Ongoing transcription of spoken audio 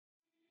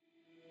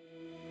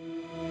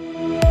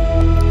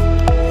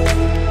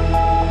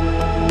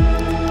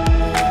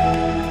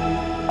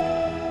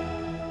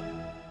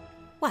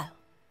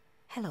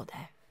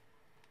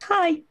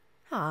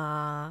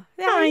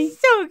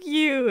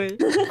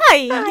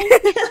Hi.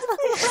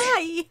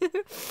 Hi.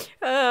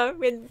 Hi.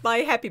 With my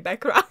happy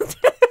background.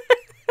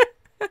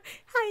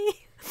 Hi.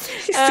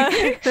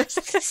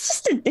 It's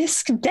just a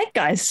disc deck,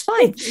 guys. It's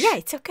fine. Yeah,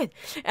 it's okay.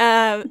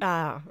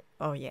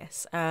 Oh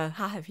yes. How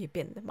have you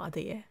been, my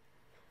dear?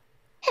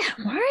 Yeah,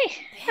 I'm alright.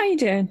 How you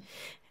doing?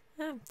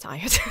 I'm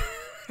tired.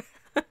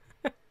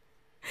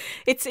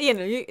 It's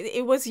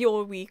it was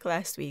your week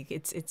last week.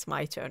 It's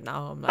my turn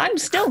now. I'm like, I'm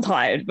still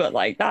tired, but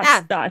like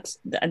that's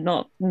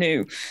not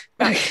new.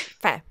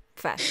 fair.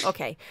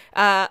 Okay.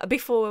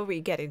 Before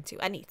we get into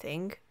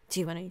anything,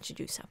 do you want to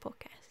introduce our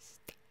podcast?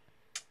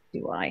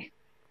 Do I?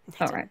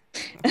 All right.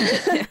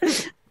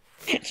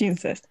 She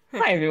insists.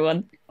 Hi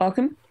everyone.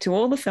 Welcome to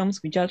All the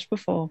Films We Judged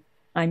Before.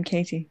 I'm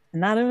Katie,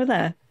 and that over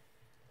there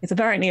is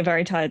apparently a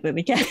very tired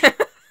Lily Kay.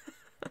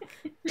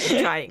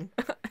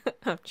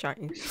 I'm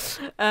trying.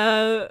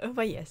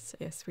 But yes,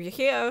 we're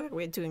here.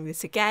 We're doing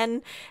this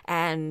again,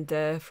 and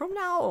from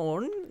now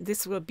on,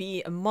 this will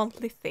be a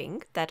monthly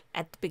thing. That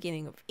at the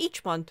beginning of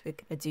each month, we're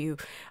gonna do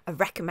a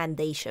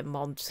recommendation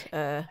month.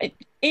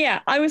 Yeah,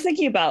 I was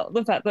thinking about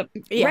the fact that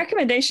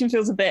recommendation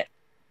feels a bit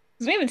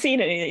because we haven't seen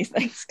any of these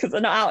things because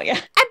they're not out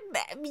yet.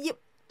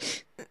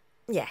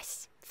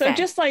 Yes. So fair.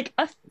 just like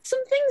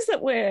some things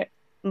that we're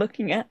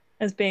looking at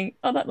as being,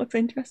 oh, that looks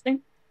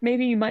interesting.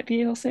 Maybe you might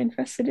be also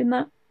interested in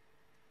that.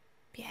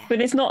 Yeah.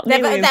 But it's not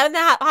nearly how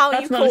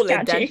you call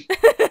it then.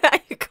 How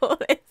you call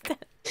it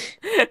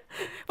then.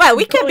 Well,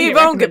 we can be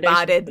wrong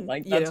about it.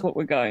 Like that's what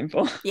we're going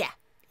for. Yeah.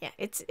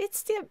 It's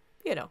still,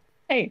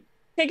 Hey,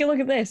 take a look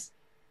at this.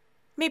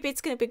 Maybe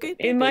it's gonna be good.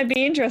 It might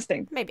be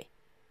interesting. Maybe.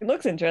 It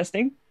looks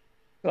interesting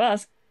to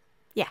us.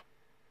 Yeah.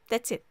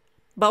 That's it.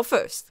 But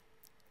first,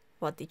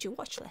 what did you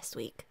watch last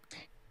week?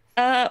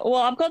 Well,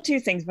 I've got two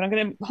things, but I'm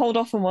going to hold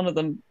off on one of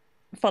them,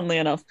 funnily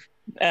enough,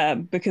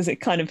 because it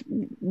kind of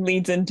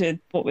leads into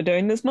what we're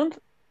doing this month.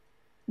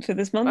 For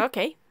this month.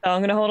 Okay. So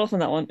I'm going to hold off on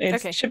that one.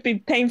 It should be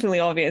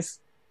painfully obvious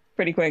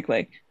pretty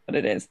quickly, but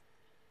it is.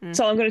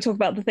 So I'm going to talk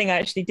about the thing I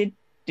actually did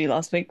do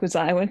last week, was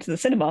I went to the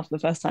cinema for the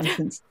first time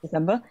since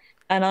December,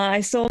 and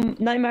I saw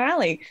Nightmare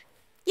Alley.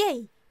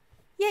 Yay.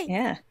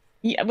 Yeah.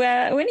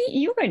 When are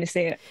you going to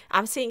see it?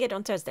 I'm seeing it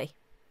on Thursday.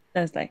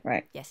 Thursday,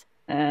 right. Yes.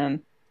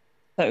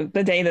 So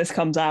the day this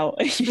comes out.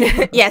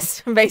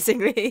 Yes,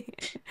 basically.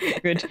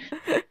 Good.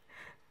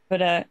 But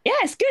yeah,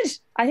 it's good.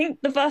 I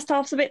think the first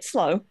half's a bit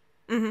slow.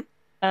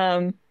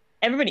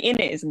 Everybody in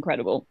it is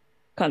incredible.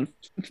 Kind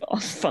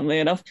of funnily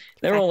enough.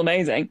 They're all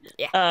amazing.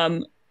 Yeah.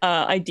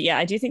 I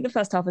do think the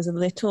first half is a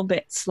little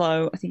bit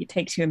slow. I think it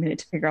takes you a minute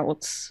to figure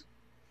out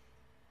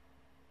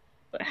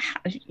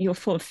you're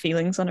full of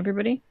feelings on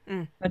everybody,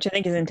 which I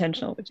think is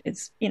intentional, which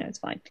is, it's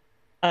fine.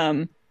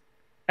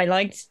 I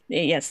liked,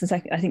 yes, I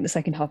think the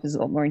second half is a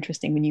lot more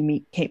interesting when you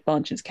meet Cate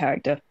Blanchett's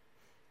character.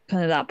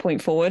 Kind of that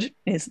point forward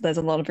there's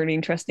a lot of really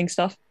interesting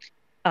stuff.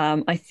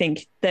 I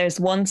think there's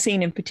one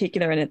scene in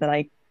particular in it that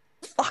I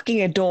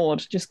fucking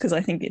adored, just because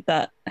I think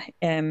that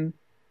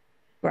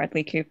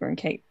Bradley Cooper and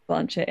Cate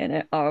Blanchett in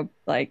it are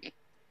like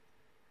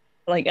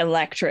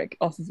electric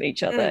off of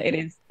each other. It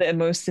is the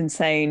most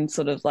insane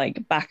sort of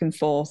like back and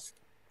forth,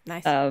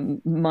 nice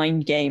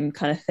mind game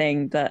kind of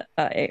thing that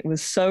it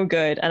was so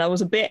good, and I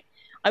was a bit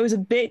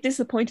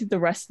disappointed the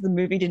rest of the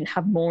movie didn't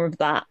have more of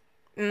that,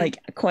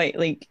 quite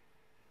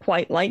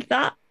like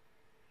that.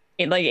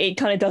 It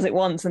kind of does it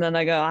once, and then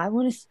I go, I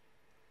want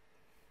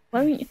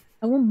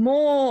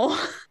more.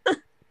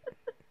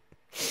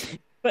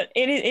 But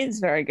it's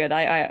very good.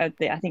 I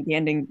think the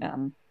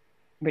ending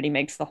really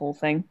makes the whole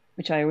thing,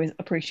 which I always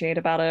appreciate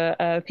about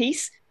a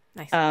piece.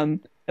 Nice.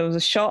 There was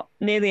a shot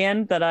near the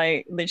end that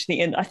I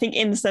literally I think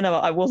in the cinema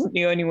I wasn't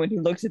the only one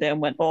who looked at it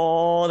and went,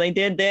 "Oh, they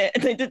did it!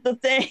 They did the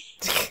thing."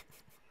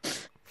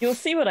 You'll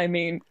see what I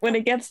mean when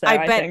it gets there.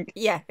 I think.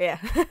 Yeah.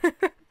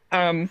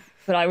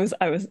 But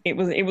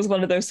it was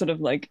one of those sort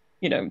of like,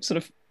 sort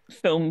of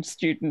film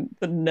student,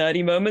 the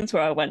nerdy moments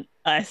where I went,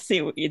 I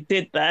see what you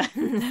did there.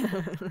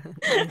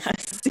 I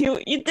see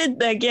what you did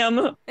there,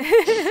 Guillermo.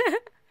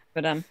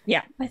 But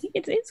yeah, I think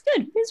it's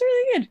good. It's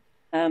really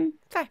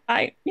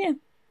good.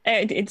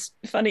 It's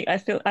funny. I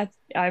feel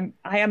I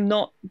am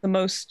not the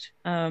most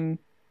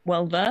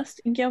well versed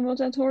in Guillermo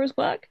del Toro's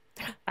work.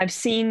 I've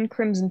seen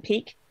Crimson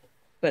Peak,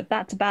 but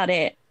that's about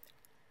it,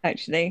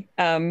 actually.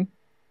 You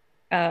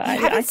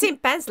haven't seen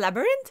Pan's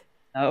Labyrinth?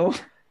 No.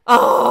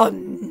 Oh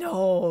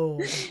no!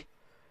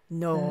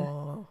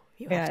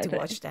 You have to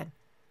watch that.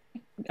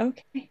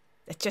 Okay.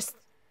 Trust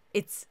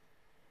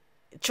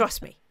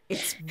me,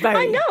 it's very.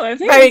 I know. I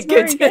think very it's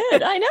good. Very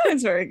good. I know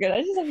it's very good.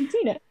 I just haven't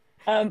seen it.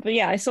 But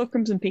yeah, I saw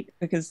Crimson Peak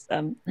because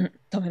Tom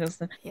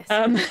Hiddleston. Yes.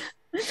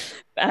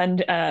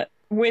 And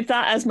with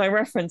that as my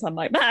reference, I'm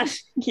like, man,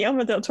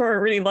 Guillermo del Toro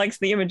really likes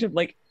the image of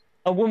like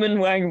a woman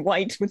wearing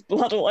white with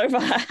blood all over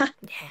her.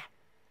 Yeah,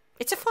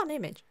 it's a fun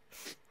image.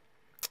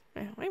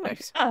 Yeah, it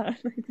works. I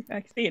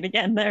can see it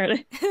again. There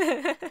it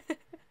is.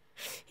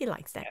 He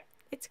likes that.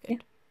 It's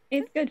good. Yeah,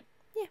 it's good.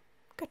 Yeah,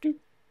 good.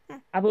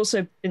 I've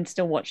also been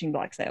still watching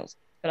Black Sails,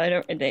 but I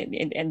don't,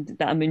 and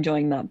that I'm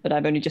enjoying that. But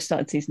I've only just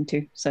started season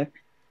 2, so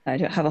I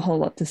don't have a whole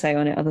lot to say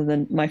on it other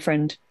than my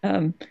friend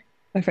Aaron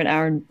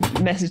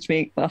messaged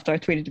me after I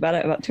tweeted about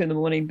it about 2 in the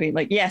morning, being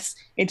like, "Yes,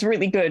 it's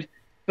really good,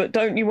 but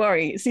don't you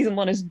worry, season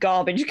one is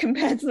garbage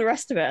compared to the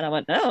rest of it." And I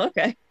went, "Oh,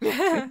 okay."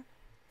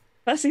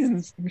 First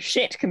season's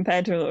shit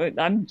compared to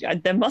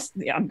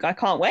I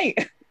can't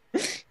wait.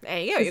 There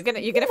you go. You're gonna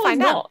It's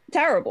find out. not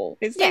terrible.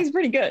 It Yeah. stays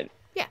pretty good.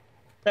 Yeah.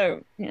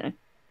 So,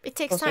 It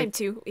takes Also- time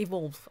to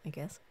evolve, I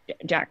guess.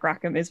 Jack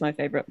Rackham is my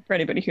favorite. For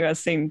anybody who has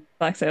seen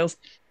Black Sails,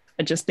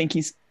 I just think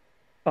he's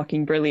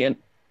fucking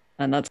brilliant.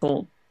 And that's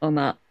all on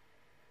that.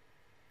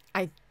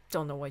 I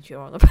don't know what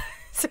you're on about,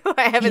 so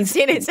I haven't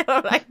seen it. So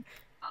I'm like,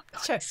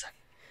 sure.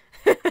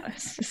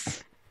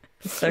 It's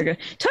so good.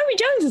 Tommy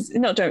Jones is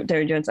not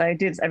Tommy Jones. I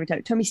do this every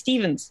time. Tommy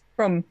Stevens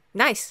from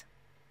Nice.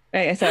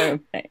 so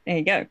there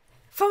you go.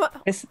 From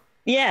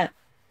Yeah,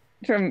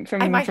 from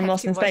I might from have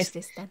Lost to in watch Space.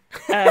 this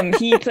then.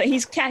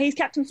 He's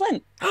Captain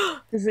Flint.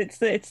 'Cause it's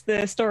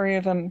the story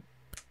of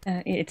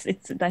it's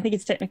I think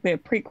it's technically a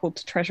prequel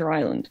to Treasure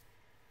Island.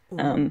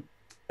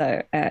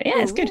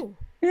 It's good. Ooh.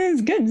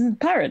 It's good. It's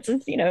pirates.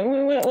 It's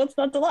what's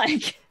not to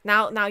like.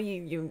 Now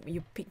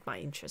you piqued my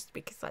interest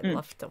because I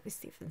love Tommy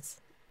Stevens.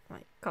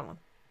 Like, come on.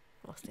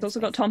 Lost in It's also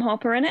Space. got Tom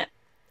Harper in it.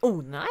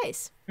 Oh,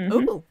 nice.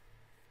 Mhm. Oh.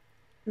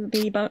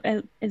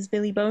 Is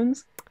Billy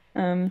Bones.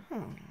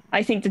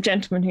 I think the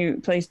gentleman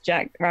who plays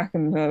Jack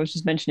Rackham, who I was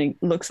just mentioning,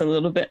 looks a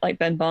little bit like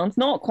Ben Barnes.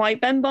 Not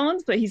quite Ben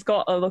Barnes, but he's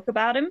got a look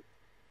about him.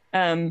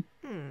 Kind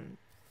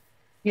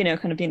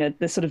of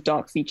the sort of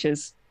dark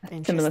features,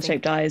 similar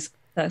shaped eyes,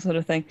 that sort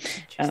of thing.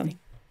 Interesting.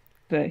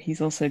 But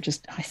he's also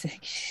I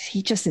think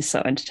he just is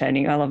so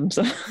entertaining. I love him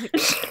so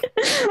much.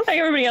 Like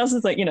everybody else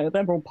is like,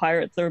 they're all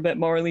pirates. They're a bit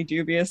morally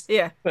dubious.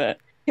 Yeah. But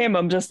him,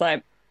 I'm just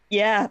like,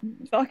 yeah,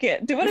 fuck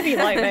it. Do whatever you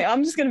like, mate.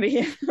 I'm just going to be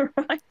here.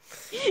 Right?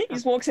 He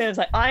just walks in and is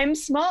like, I'm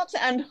smart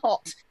and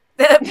hot.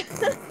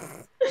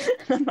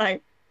 I'm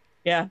like,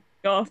 yeah,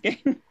 go off,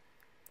 game.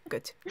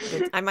 Good.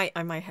 I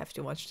might have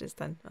to watch this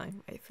then.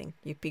 I think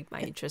you piqued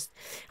my interest.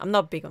 I'm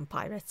not big on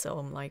pirates, so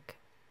I'm like,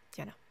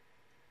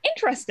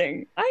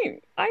 Interesting. I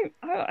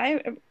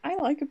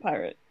like a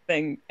pirate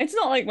thing. It's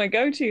not like my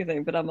go-to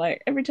thing, but I'm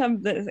like, every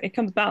time that it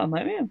comes about, I'm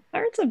like, yeah,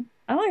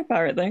 I like a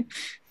pirate thing.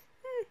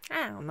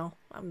 I don't know.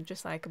 I'm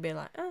just like a bit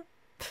like,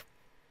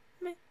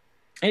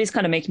 It is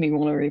kind of making me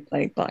want to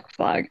replay Black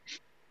Flag.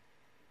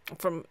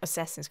 From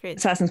Assassin's Creed.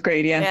 Assassin's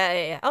Creed, yeah.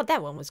 Yeah. Oh,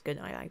 that one was good.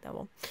 I like that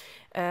one.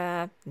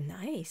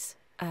 Nice.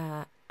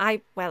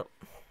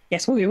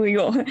 Yes,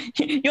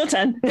 your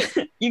turn.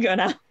 You go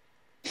now.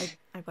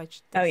 I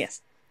watched this. Oh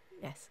yes.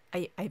 Yes,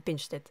 I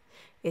binged it.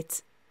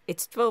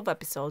 It's 12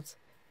 episodes,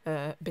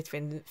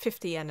 between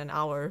 50 and an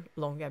hour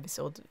long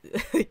episode.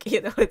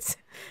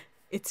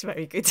 It's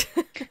very good.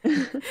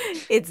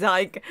 It's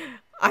like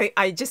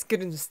I just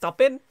couldn't stop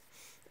it.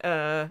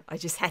 I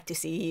just had to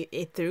see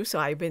it through, so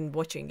I've been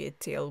watching it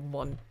till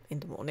 1 in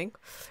the morning,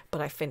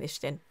 but I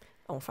finished it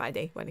on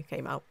Friday when it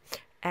came out,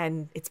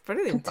 and it's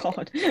brilliant. Oh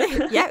God.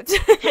 Yeah.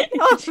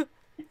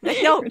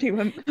 No. He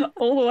went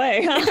all the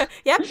way.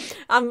 Yeah,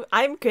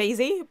 I'm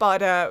crazy,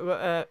 but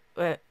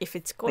if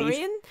it's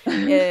Korean,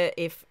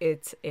 if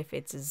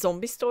it's a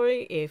zombie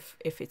story, if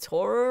it's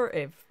horror,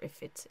 if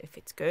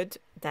it's good,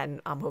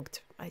 then I'm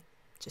hooked. I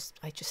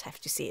just have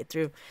to see it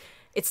through.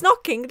 It's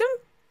not Kingdom,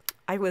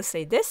 I will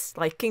say this.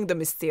 Like,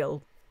 Kingdom is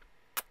still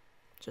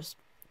just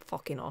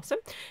fucking awesome,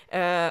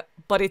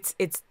 but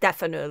it's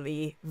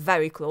definitely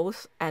very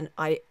close. And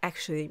I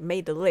actually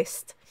made a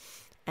list.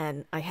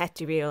 And I had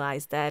to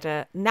realize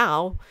that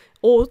now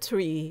all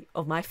 3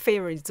 of my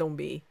favorite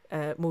zombie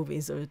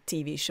movies or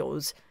TV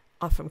shows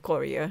are from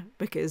Korea,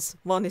 because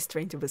one is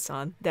Train to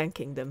Busan, then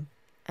Kingdom,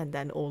 and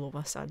then all of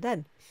us are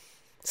dead.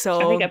 So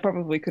I think I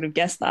probably could have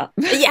guessed that.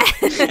 Yeah.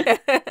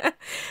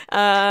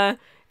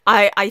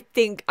 I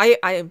think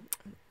I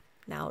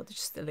now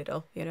just a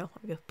little, I'll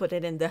put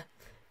it in the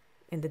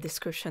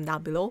description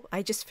down below.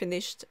 I just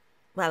finished.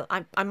 Well,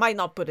 I might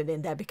not put it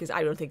in there because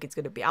I don't think it's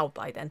going to be out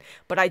by then.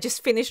 But I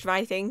just finished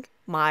writing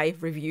my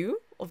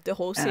review of the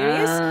whole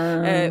series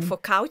for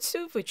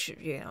Couchsoup, which,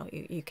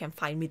 you can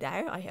find me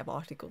there. I have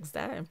articles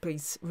there, and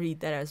please read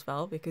that as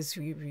well, because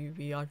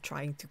we are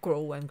trying to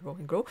grow and grow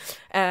and grow.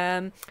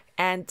 And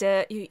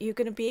you're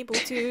going to be able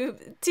to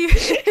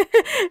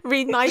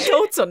read my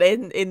thoughts on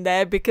it in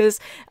there, because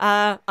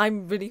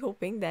I'm really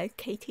hoping that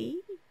Katie,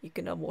 you're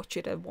going to watch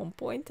it at one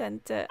point, and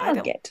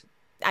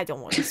I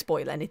don't want to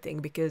spoil anything,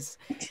 because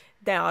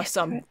there are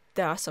some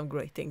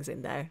great things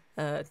in there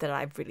that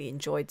I've really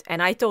enjoyed,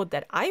 and I thought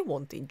that I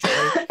won't enjoy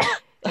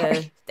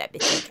that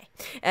bit,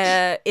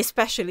 okay.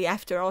 Especially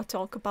after our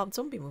talk about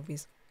zombie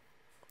movies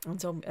and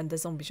the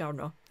zombie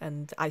genre,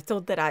 and I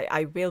thought that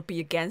I will be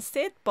against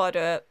it, but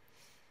I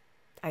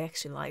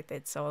actually liked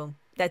it, so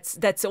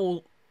that's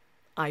all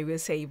I will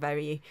say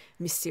very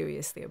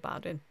mysteriously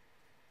about it.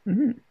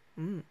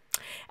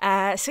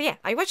 So yeah,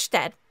 I watched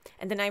that,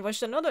 and then I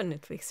watched another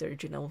Netflix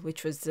original,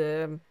 which was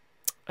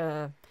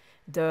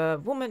The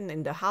the woman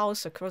in the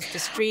house across the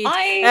street.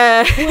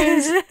 I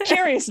was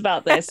curious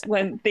about this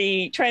when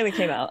the trailer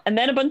came out, and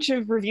then a bunch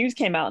of reviews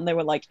came out, and they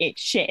were like,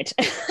 "It's shit."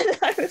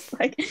 I was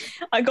like,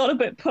 I got a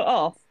bit put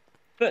off,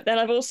 but then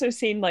I've also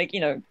seen like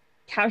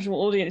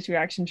casual audience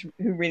reactions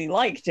who really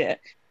liked it,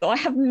 so I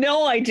have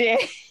no idea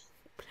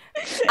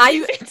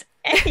if it's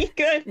any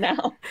good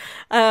now.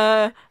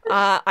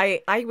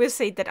 I will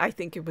say that I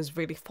think it was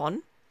really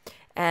fun,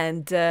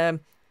 and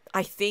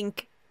I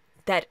think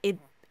that it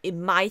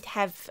might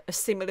have a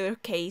similar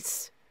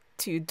case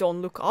to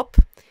Don't Look Up,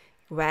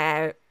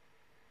 where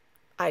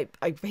I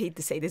hate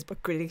to say this,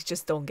 but critics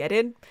just don't get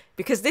it,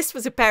 because this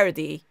was a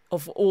parody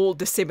of all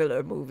the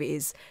similar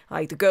movies,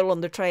 like The Girl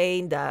on the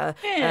Train, the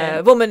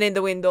Woman in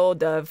the Window,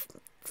 the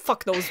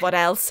fuck knows what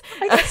else.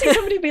 I can see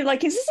somebody be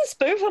like, "Is this a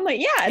spoof?" I'm like,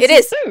 "Yeah, it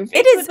is. A spoof.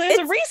 It is. There's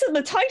a reason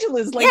the title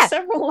is like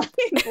several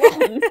lines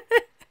long."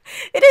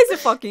 It is a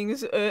fucking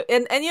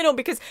and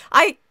because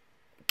I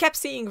kept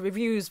seeing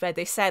reviews where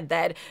they said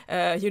that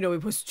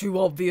it was too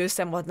obvious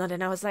and whatnot,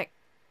 and I was like,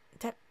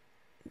 that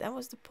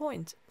was the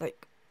point.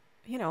 Like,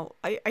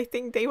 I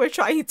think they were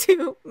trying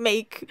to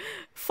make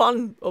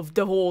fun of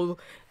the whole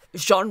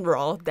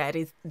genre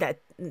that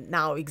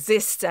now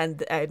exists,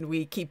 and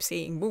we keep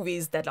seeing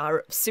movies that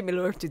are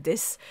similar to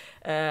this.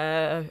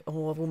 A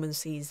woman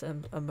sees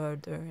a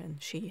murder and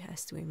she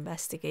has to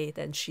investigate,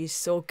 and she's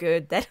so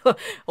good that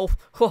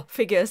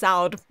figures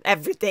out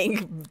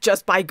everything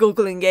just by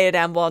googling it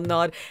and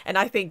whatnot. And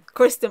I think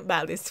Kristen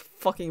Bell is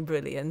fucking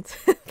brilliant.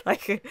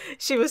 Like,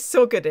 she was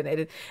so good in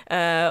it.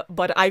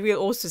 But I will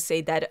also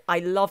say that I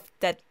loved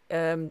that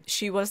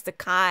she was the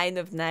kind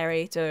of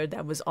narrator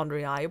that was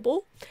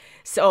unreliable.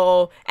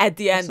 So at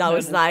the end, I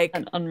was like,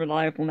 an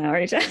unreliable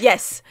narrator.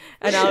 Yes,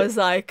 and I was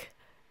like,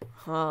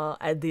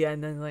 at the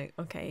end, I'm like,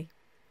 okay,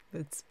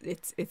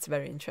 it's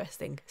very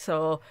interesting.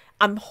 So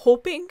I'm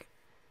hoping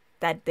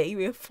that they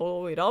will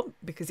follow it up,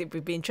 because it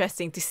would be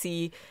interesting to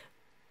see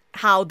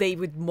how they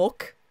would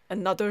mock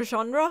another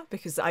genre,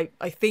 because I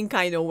think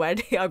I know where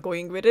they are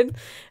going with it,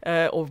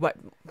 or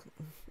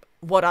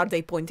what are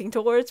they pointing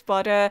towards.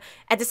 But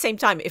at the same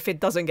time, if it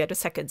doesn't get a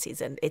second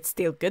season, it's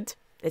still good.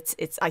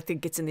 I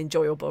think it's an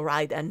enjoyable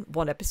ride, and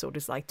one episode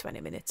is like 20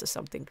 minutes or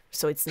something,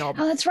 so it's not.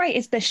 Oh, that's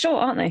right. They're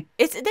short, aren't they?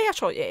 They are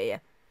short, yeah.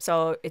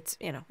 So it's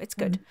it's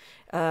good.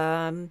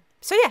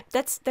 So yeah,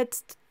 that's the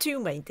two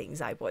main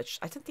things I watched.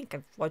 I don't think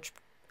I've watched.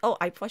 Oh,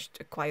 I watched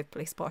A Quiet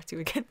Place Part 2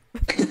 again.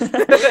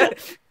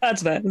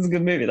 That's fair. It's a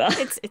good movie. That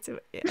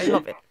I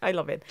love it. I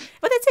love it.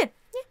 But that's it.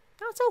 Yeah,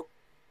 that's all.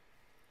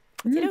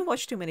 I didn't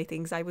watch too many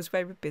things. I was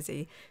very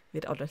busy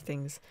with other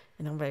things,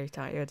 and I'm very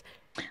tired.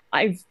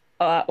 I've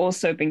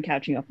also been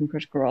catching up on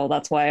Critical Role.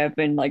 That's why I've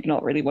been like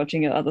not really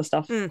watching other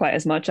stuff quite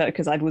as much,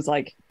 because I was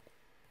like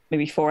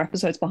maybe 4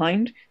 episodes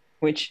behind,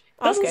 which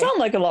doesn't sound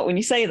like a lot when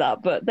you say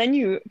that, but then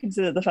you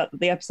consider the fact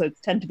that the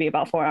episodes tend to be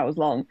about 4 hours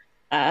long.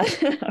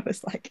 I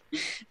was like,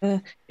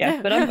 but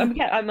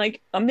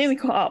I'm nearly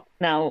caught up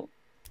now.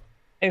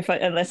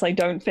 Unless I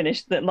don't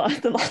finish the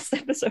last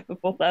episode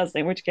before Thursday,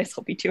 in which case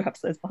I'll be 2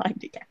 episodes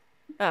behind again.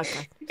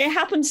 Okay, it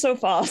happens so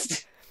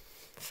fast.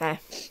 Fair.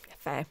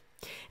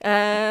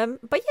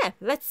 But yeah,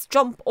 let's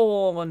jump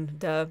on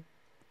the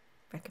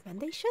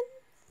recommendation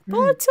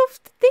parts of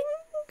the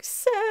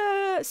things.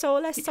 So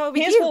let's start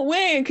with Here's what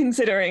we're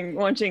considering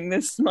watching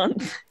this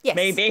month. Yes.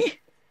 Maybe.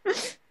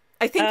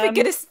 I think we're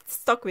gonna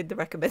stuck with the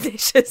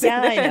recommendations.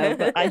 Yeah, I know,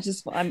 but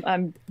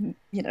I'm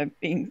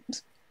being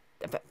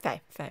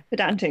fair.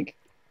 pedantic.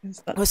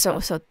 Also,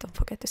 don't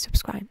forget to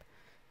subscribe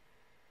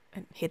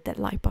and hit that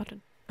like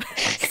button.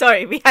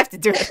 Sorry, we have to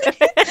do it.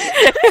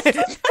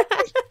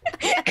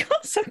 I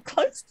got so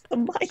close to the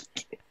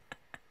mic.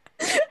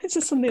 It's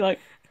just something like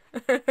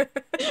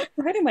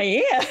right in my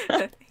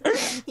ear.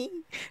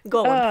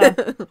 Go on.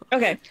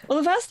 Okay. Well,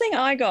 the first thing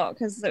I got,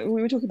 because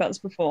we were talking about this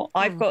before,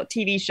 I've got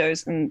TV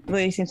shows and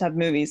Lily seems to have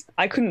movies.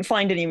 I couldn't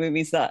find any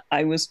movies that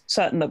I was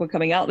certain that were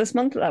coming out this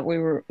month that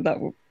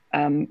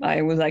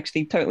I was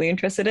actually totally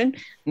interested in.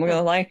 I'm not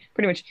gonna lie,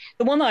 pretty much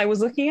the one that I was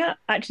looking at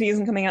actually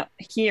isn't coming out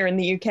here in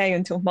the UK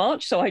until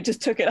March, so I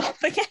just took it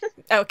off again.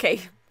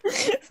 Okay.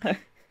 So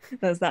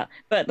there's that.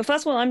 But the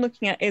first one I'm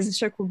looking at is a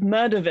show called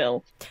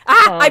Murderville.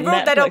 I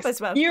brought that up as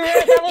well. You wrote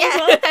that one as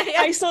well?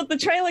 Yeah. I saw the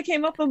trailer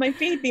came up on my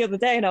feed the other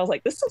day, and I was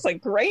like, "This looks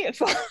like great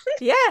fun."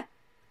 Yeah,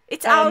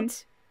 it's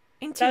out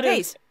in 2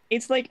 days.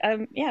 It's like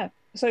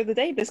So the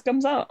day this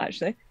comes out,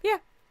 actually. Yeah.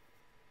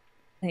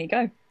 There you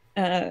go.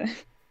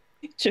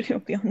 It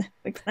should be on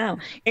Netflix now.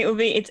 It will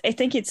be. I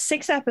think it's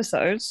 6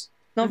 episodes,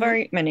 not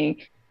very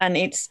many, and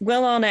it's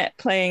Will Arnett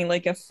playing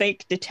like a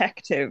fake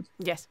detective.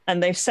 Yes.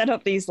 And they've set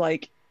up these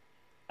like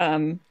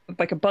a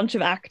bunch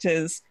of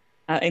actors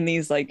in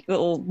these like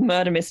little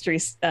murder mystery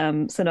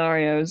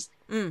scenarios,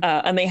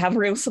 and they have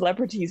real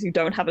celebrities who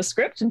don't have a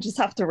script and just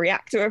have to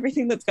react to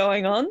everything that's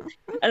going on.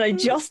 And I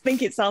just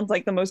think it sounds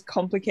like the most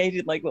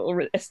complicated like little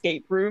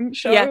escape room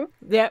show.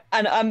 Yeah.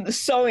 And I'm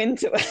so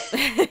into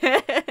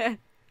it.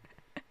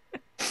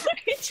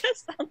 It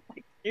just sounds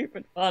like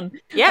stupid fun.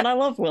 Yeah. And I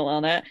love Will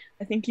Arnett.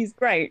 I think he's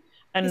great.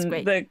 He's and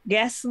great. the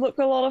guests look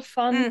a lot of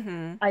fun.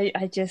 Mm-hmm.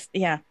 I just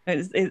yeah,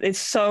 it's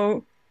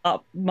so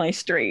up my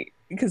street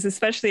because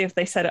especially if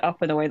they set it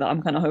up in a way that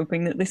I'm kind of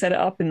hoping that they set it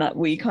up, in that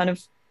we kind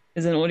of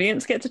as an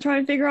audience get to try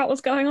and figure out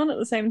what's going on at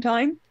the same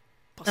time.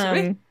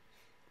 Possibly.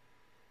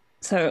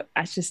 So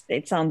it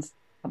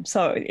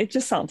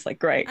just sounds like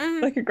great,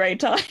 Mm-hmm. like a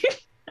great time.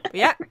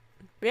 Yeah.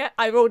 Yeah,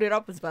 I wrote it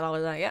up as well. I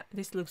was like, yeah,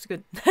 this looks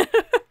good.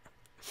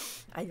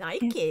 I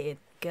like it.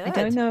 Good. I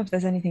don't know if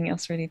there's anything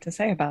else really to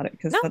say about it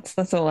because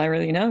that's all I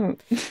really know.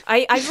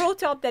 I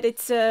wrote up that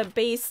it's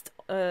based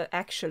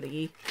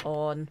actually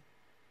on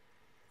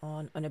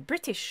a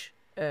British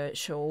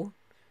show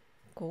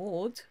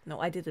called, no,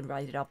 I didn't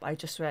write it up. I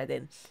just read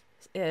it.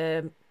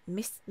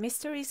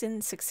 Mysteries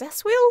in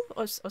Success Wheel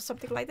or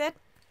something like that.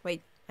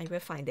 Wait, I will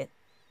find it.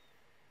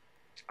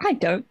 I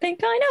don't think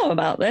I know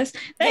about this.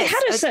 They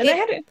had a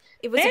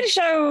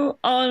show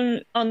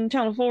on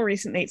Channel 4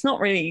 recently. It's not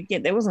really,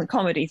 there wasn't a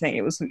comedy thing.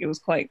 It was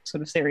quite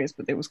sort of serious,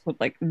 but it was called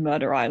like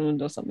Murder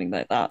Island or something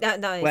like that.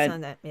 No, it's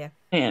not that. Yeah.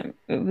 Yeah,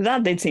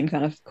 that did seem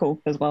kind of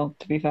cool as well,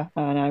 to be fair.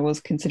 And I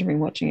was considering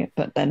watching it,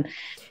 but then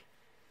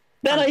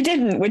I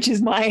didn't, which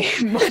is my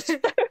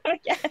I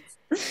guess.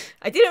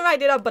 I didn't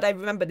write it up, but I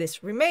remember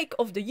this remake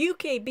of the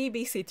UK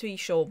BBC 3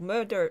 show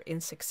Murder in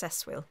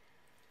Successville.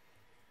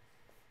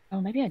 Oh,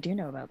 maybe I do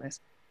know about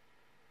this.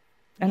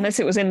 Unless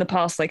it was in the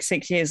past like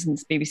 6 years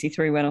since BBC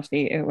Three went off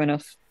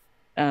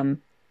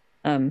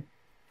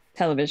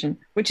television,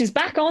 which is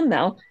back on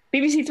now.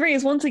 BBC Three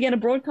is once again a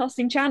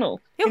broadcasting channel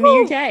in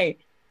the UK,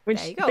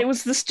 which it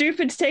was the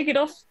stupid to take it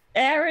off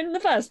air in the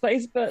first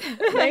place, but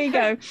there you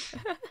go.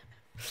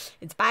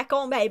 It's back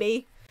on,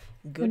 baby.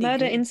 Goody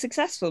Murder in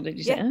Successful, did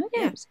you say? Oh,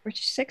 yeah, it's a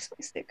British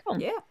sitcom.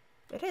 Yeah,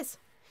 it is.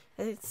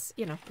 It's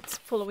it's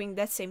following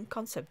that same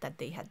concept that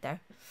they had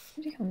there.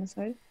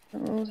 Homicide.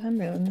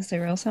 In the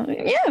serial sound.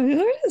 Yeah,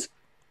 there it is.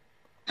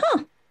 Huh.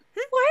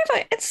 Why have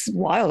I? It's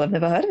wild. I've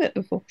never heard of it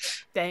before.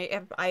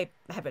 I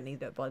haven't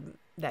either, but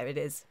there it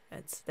is.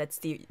 That's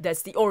the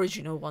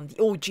original one,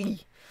 the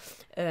OG,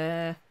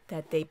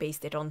 that they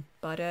based it on.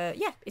 But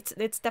yeah,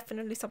 it's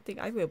definitely something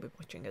I will be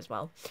watching as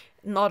well.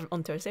 Not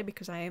on Thursday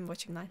because I am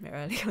watching Nightmare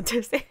Alley on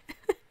Thursday.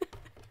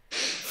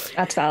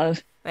 That's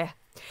valid. Yeah.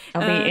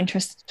 I'll be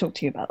interested to talk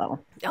to you about that one.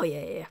 Oh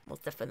yeah,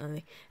 most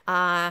definitely.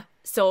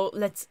 So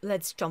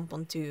let's jump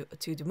onto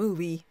the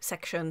movie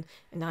section,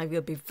 and I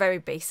will be very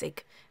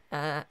basic.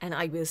 And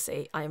I will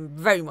say I am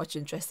very much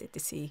interested to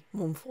see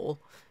Moonfall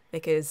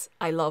because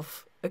I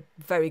love a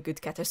very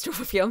good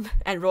catastrophe film,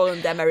 and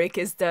Roland Emmerich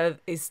is the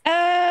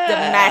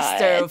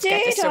master of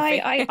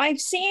catastrophe. I've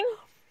seen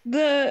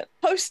the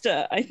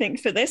poster, I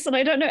think, for this, and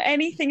I don't know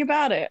anything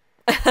about it.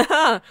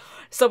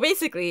 So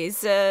basically,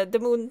 it's the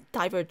moon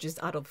diverges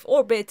out of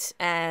orbit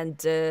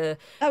and sets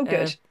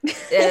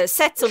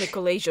on a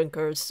collision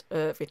course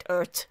with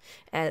Earth.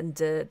 And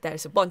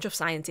there's a bunch of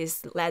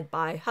scientists led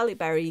by Halle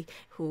Berry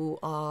who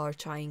are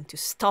trying to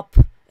stop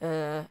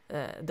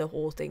the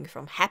whole thing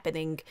from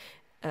happening.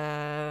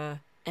 And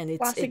it's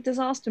classic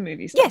disaster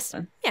movies. Yes,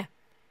 yeah.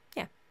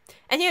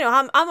 And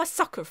I'm a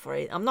sucker for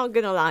it. I'm not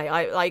gonna lie.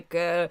 I like.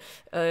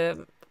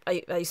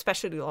 I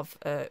especially love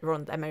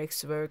Roland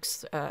Emmerich's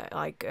works.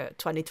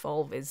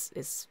 2012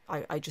 is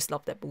I just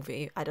love that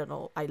movie. I don't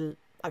know.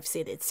 I've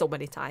seen it so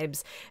many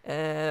times.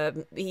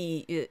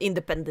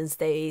 Independence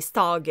Day,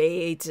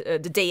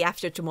 Stargate, The Day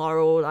After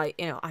Tomorrow. I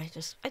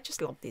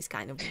just love these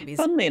kind of movies.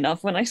 Funnily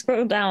enough, when I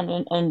scrolled down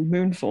on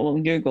Moonfall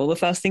on Google, the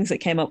first things that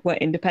came up were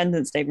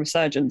Independence Day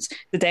Resurgence,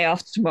 The Day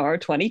After Tomorrow,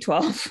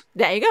 2012.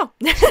 There you go.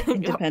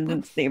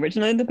 The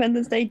original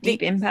Independence Day,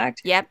 Deep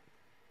Impact. Yep.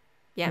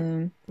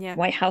 Yeah.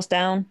 White House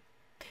Down.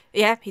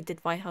 Yeah, he did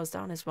White House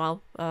Down as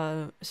well.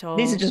 So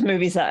these are just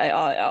movies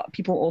that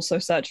people also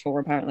search for,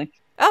 apparently.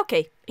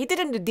 Okay, he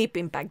didn't do Deep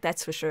Impact,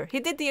 that's for sure. He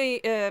did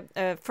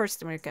the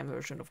first American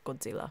version of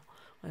Godzilla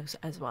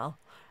as well.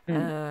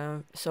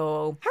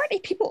 So apparently,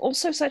 people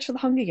also search for the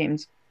Hunger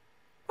Games.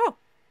 Oh,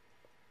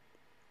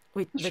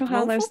 not sure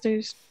how those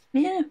do.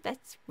 Yeah,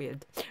 that's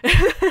weird.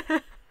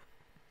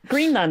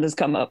 Greenland has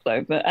come up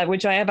though, but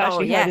which I have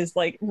actually heard is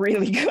like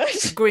really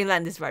good.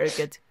 Greenland is very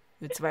good.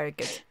 It's very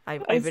good. I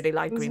really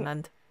like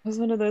Greenland. It was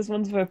one of those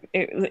ones where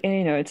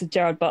it's a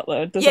Gerard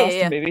Butler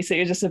disaster movie, so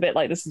you're just a bit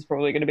like, this is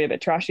probably going to be a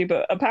bit trashy,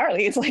 but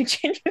apparently it's like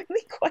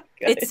genuinely quite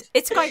good.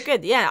 It's quite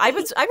good. Yeah, I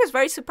was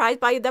very surprised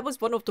by it. That was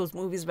one of those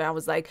movies where I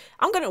was like,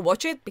 I'm gonna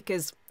watch it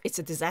because it's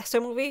a disaster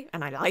movie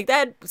and I like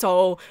that.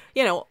 So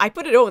I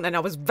put it on and I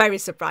was very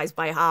surprised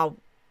by how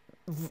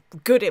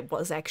good it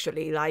was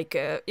actually. Like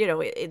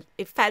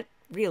it felt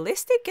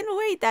realistic in a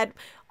way that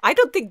I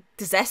don't think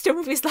disaster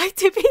movies like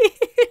to be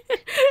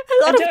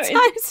a lot of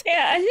times.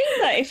 Yeah, I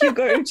think that if you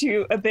go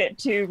a bit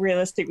too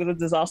realistic with a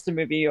disaster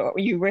movie,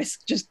 you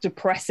risk just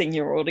depressing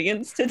your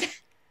audience to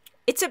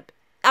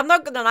I'm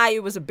not gonna lie,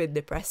 it was a bit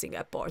depressing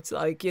at parts.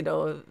 Like,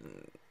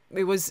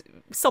 it was,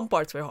 some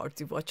parts were hard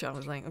to watch. I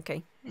was like,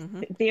 okay.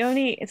 Mm-hmm.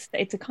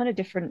 It's a kind of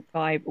different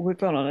vibe. We've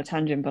gone on a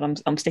tangent, but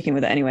I'm sticking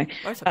with it anyway.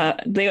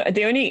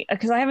 The only,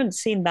 because I haven't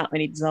seen that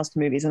many disaster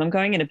movies, and I'm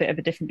going in a bit of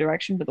a different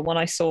direction. But the one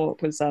I saw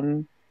was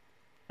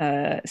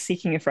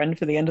Seeking a Friend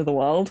for the End of the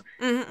World.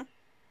 Mm-hmm.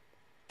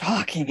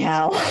 Fucking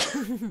hell.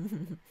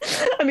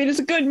 I mean, it's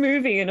a good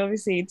movie, and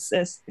obviously it's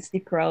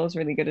Steve Carell is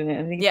really good in it.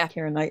 I think Yeah. it's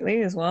Keira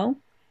Knightley as well,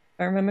 if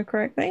I remember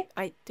correctly.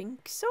 I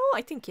think so.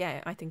 I think it's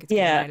Keira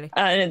Yeah, Knightley.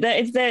 and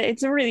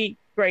it's a really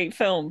great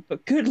film,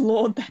 but good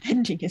lord, that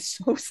ending is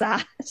so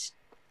sad.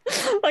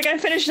 Like I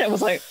finished it and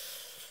was like,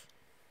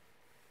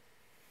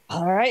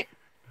 all right,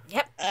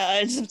 Yep.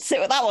 just sit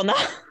with that one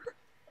now.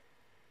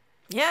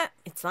 Yeah,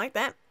 it's like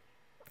that.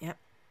 Yep.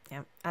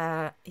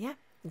 Yeah.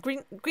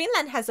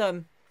 Greenland has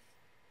a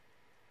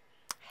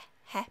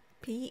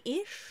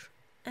happy-ish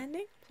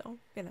ending, so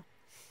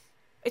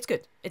it's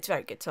good. It's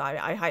very good. So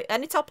I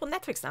and it's up on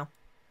Netflix now.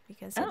 You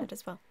can see that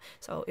as well.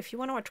 So if you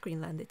want to watch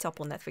Greenland, it's up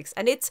on Netflix,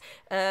 and it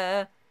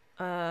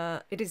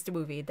is the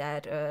movie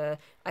that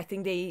I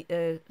think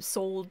they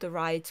sold the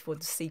rights for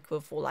the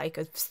sequel for like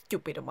a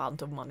stupid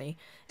amount of money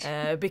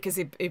because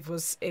it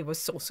was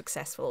so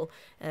successful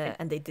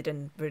and they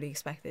didn't really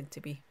expect it to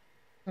be.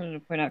 I wanted to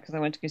point out because I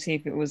went to go see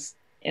if it was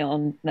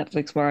on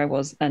Netflix where I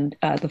was, and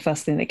the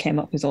first thing that came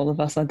up is All of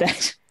Us Are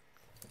Dead.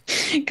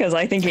 Because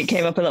I think it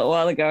came up a little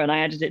while ago and I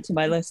added it to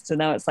my list, so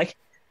now it's like,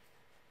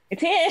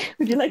 it's here.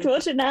 Would you like to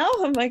watch it now?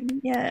 I'm like,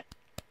 yeah,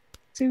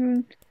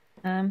 soon.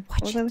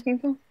 What was I looking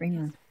for?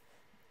 Greenland.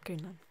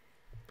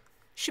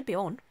 Should be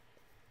on.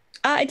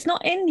 It's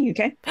not in the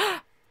UK.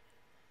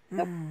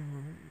 Nope.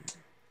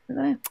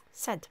 No.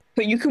 Sad.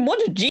 But you can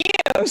watch a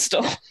Geo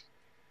store.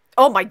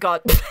 Oh my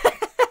god.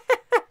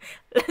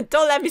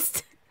 Don't let me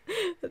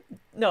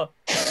no.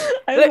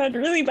 I've heard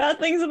really bad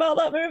things about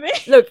that movie.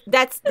 Look,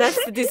 that's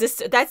the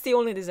disaster. That's the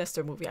only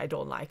disaster movie I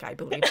don't like, I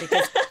believe,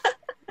 because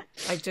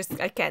I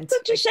can't.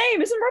 Such a shame.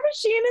 Isn't Robert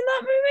Sheehan in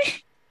that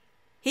movie?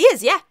 He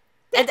is, yeah.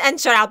 And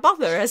Gerard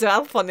Butler as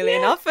well, funnily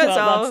enough. Well,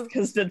 so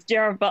that's because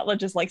Gerard Butler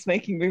just likes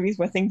making movies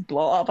where things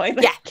blow up, I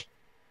think.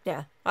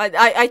 Yeah.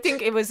 I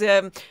think it was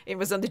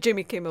on the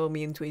Jimmy Kimmel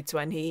meme tweets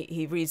when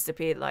he reads the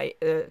Pete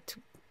to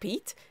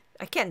Pete.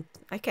 I can't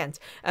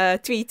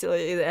tweet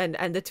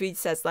and the tweet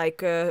says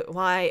like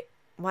why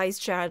is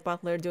Gerard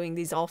Butler doing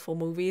these awful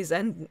movies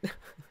and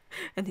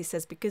he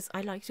says because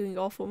I like doing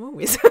awful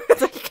movies.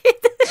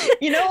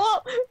 You know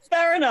what?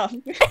 Fair enough.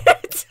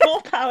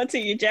 More power to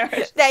you,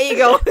 Jared. There you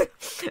go.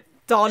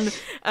 Done.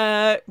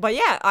 But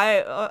yeah,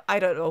 I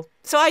don't know.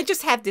 So I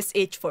just have this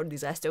itch for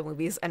disaster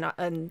movies,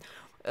 and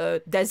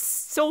there's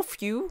so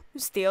few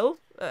still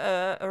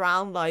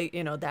around. Like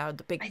there are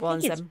the big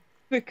ones.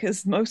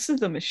 Because most of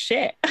them are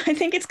shit. I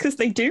think it's because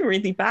they do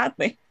really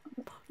badly.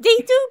 They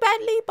do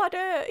badly, but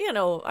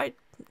I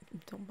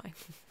don't mind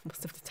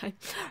most of the time.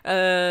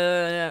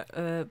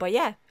 But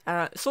yeah,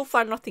 so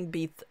far nothing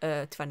beat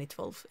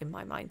 2012 in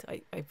my mind.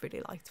 I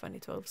really like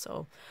 2012.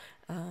 So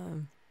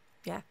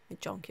yeah, with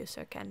John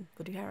Cusack and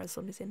Woody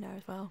Harrelson is in there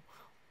as well.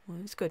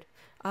 It's good.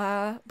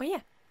 But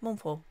yeah,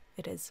 Moonfall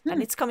it is,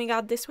 and it's coming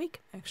out this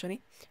week actually.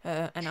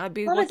 And I'll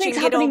be watching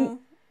it on.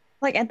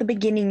 Like at the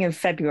beginning of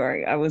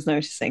February, I was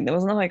noticing there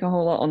wasn't like a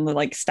whole lot on the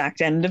like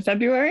stacked end of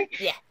February.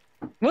 Yeah,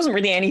 there wasn't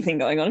really anything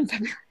going on in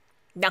February.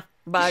 No,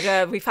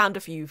 but we found a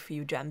few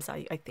gems.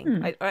 I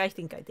think I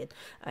think I did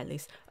at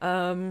least.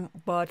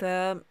 But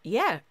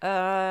yeah.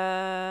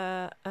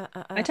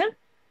 My turn.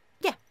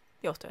 Yeah,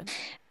 your turn.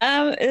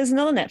 There's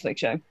another Netflix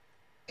show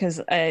because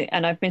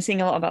I've been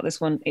seeing a lot about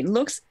this one. It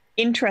looks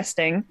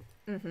interesting.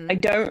 Mm-hmm. I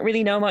don't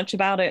really know much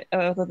about it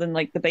other than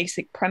like the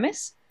basic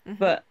premise. Mm-hmm.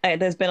 But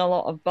there's been a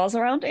lot of buzz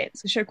around it.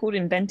 It's a show called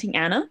Inventing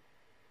Anna,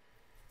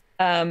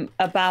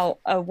 about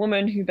a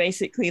woman who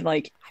basically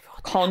like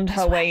conned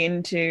her way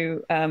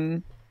into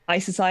high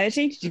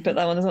society. Did you put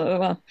that one as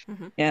well?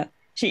 Mm-hmm. Yeah,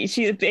 she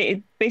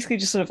basically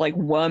just sort of like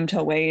wormed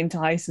her way into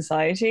high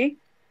society.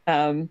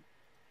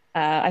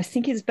 I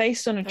think it's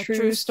based on a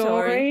true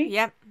story.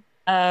 Yep.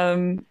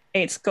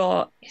 It's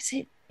got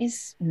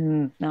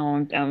no,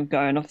 I'm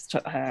going off the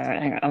top.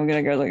 Hang on, I'm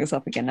gonna go look this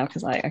up again now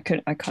because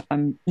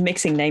I'm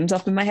mixing names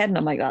up in my head and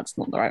I'm like that's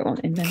not the right one.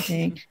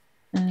 Inventing.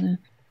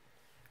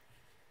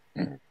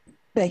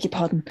 Beg your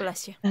pardon.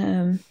 Bless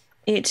you.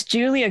 It's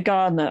Julia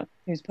Gardner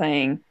who's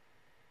playing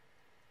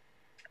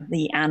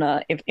the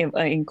Anna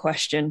in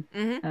question.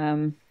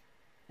 Mm-hmm.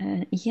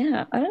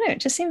 Yeah, I don't know. It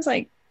just seems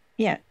like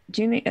a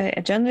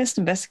journalist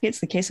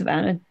investigates the case of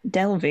Anna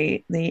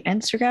Delvey, the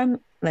Instagram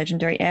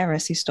legendary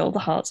heiress who stole the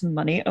hearts and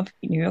money of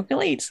New York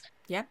elites.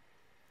 Yeah.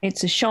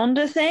 It's a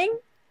Shonda thing,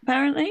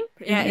 apparently.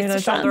 Yeah, it's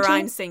a Shonda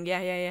Rhimes thing.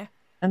 Yeah.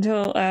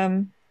 Until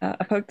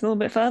I poked a little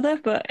bit further,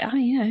 but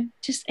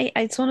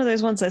it's one of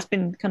those ones that's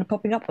been kind of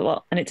popping up a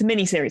lot, and it's a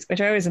mini series, which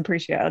I always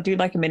appreciate. I do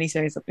like a mini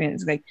series.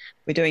 It's like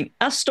we're doing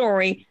a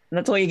story, and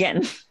that's all you're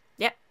getting.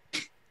 Yep.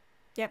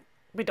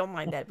 We don't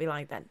mind that. We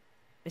like that,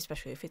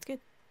 especially if it's good.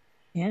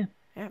 Yeah.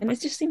 And it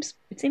just seems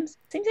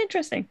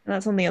interesting. And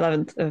that's on the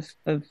 11th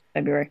of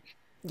February.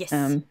 Yes.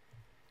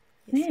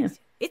 Yes.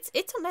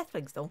 It's on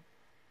Netflix though.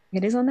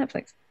 It is on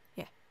Netflix.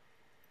 Yeah.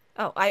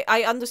 Oh,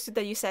 I understood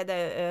that you said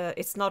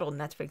it's not on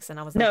Netflix, and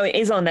I was like, no, it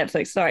is on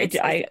Netflix. Sorry,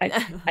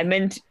 I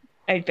meant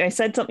I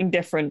said something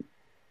different.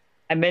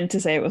 I meant to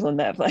say it was on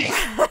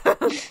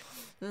Netflix.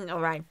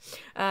 All right.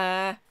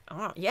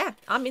 Yeah,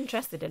 I'm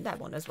interested in that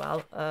one as well.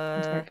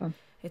 It's very fun.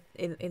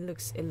 It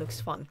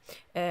looks fun.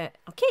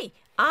 Okay,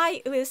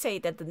 I will say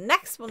that the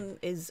next one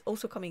is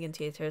also coming in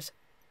theaters,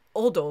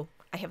 although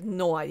I have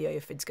no idea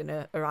if it's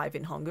gonna arrive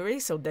in Hungary,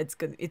 so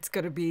it's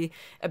gonna be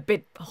a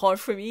bit hard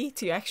for me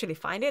to actually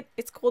find it.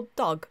 It's called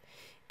Dog,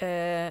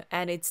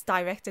 and it's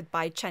directed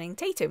by Channing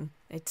Tatum.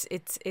 It's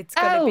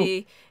gonna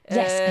be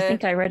yes, I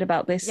think I read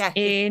about this yeah,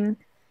 in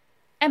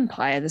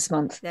Empire this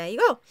month. there you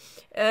go.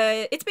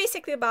 It's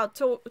basically about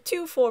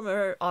two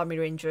former army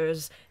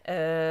rangers,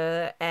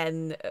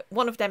 and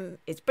one of them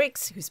is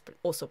Briggs, who's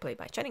also played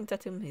by Channing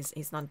Tatum.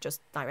 He's not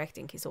just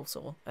directing; he's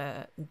also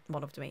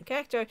one of the main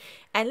character.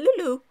 And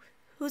Lulu,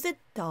 who's a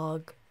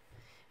dog.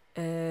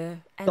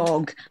 And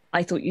Dog.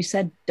 I thought you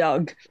said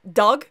Doug.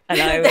 Dog.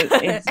 And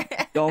it's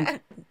dog.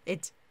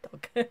 It's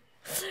dog.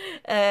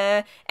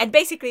 And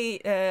basically,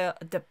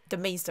 the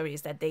main story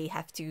is that they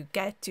have to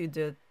get to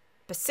the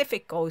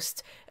Pacific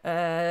Coast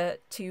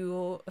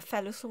to a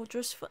fellow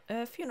soldier's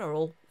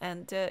funeral,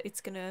 and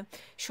it's gonna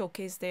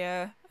showcase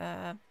their,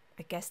 I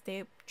guess,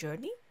 their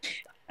journey.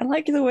 I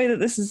like the way that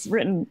this is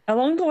written.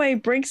 Along the way,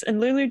 Briggs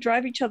and Lulu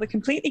drive each other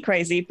completely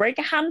crazy, break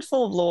a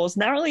handful of laws,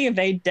 narrowly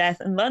evade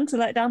death, and learn to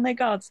let down their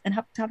guards and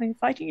have having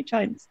fighting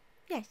chance.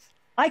 Yes.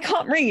 I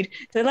can't read.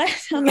 To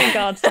let down their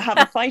guards to have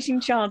a fighting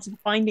chance of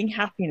finding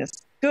happiness.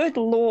 Good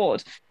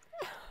Lord.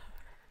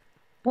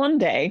 One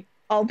day,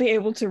 I'll be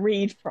able to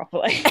read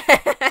properly.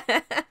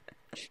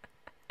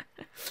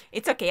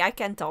 It's okay, I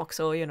can talk,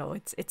 so you know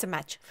it's a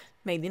match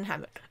made in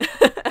heaven.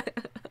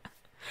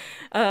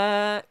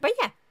 But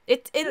yeah,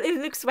 it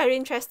looks very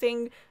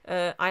interesting.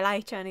 I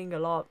like Channing a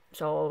lot,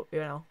 so you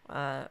know,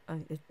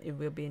 it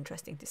will be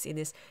interesting to see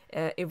this.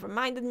 It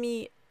reminded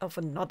me of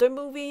another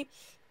movie,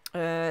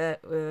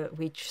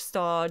 which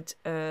starred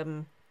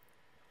Kevin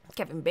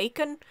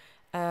Bacon,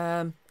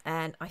 and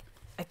I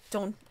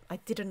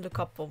didn't look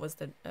up what was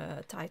the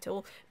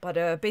title,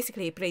 but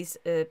basically he plays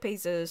he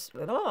plays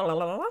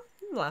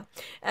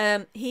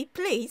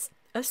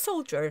a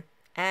soldier,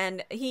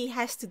 and he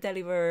has to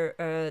deliver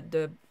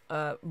the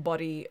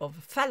body of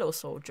a fellow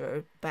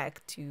soldier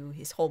back to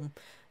his home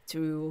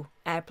through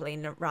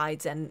airplane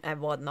rides and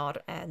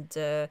whatnot, and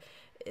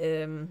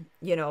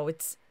you know,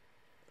 it's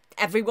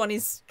everyone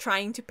is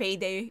trying to pay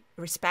their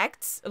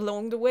respects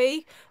along the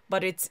way,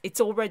 but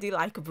it's already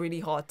like a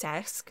really hard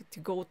task to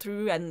go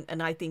through,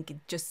 and I think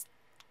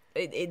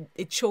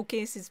it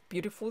showcases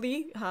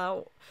beautifully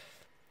how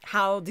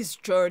this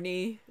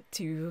journey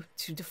to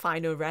the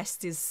final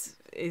rest is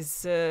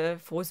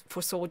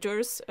for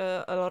soldiers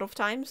a lot of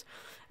times.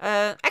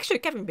 Actually,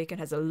 Kevin Bacon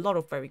has a lot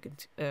of very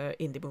good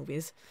indie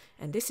movies,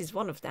 and this is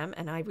one of them,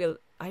 and I will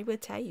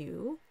tell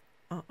you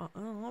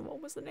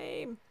what was the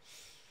name.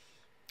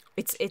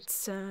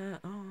 It's I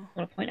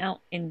want to point out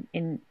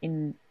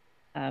in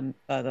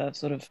further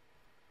sort of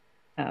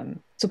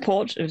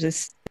support of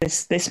this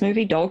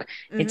movie, Dog.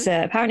 Mm-hmm. It's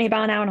apparently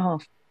about an hour and a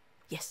half.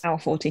 Yes, hour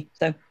 40.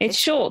 So it's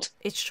short.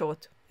 It's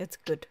short. It's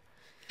good.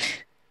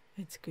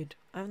 It's good.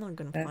 I'm not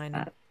gonna find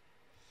it.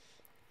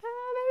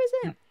 Where is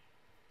it?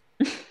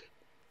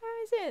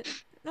 Where is it?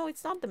 No,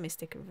 it's not the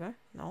Mystic River.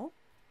 No,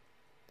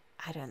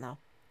 I don't know.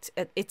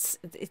 It's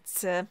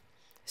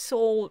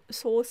Soul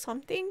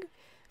something.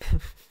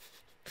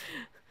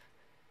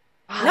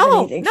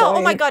 No.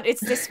 Oh my God,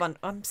 it's this one.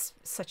 I'm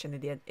such an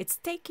idiot. It's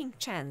Taking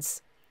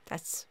Chance.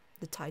 That's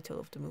the title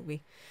of the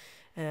movie.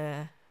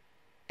 And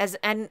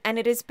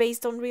it is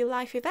based on real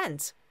life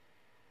events,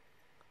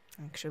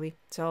 actually.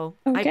 So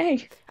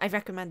okay, I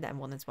recommend that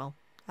one as well.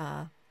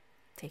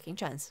 Taking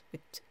Chance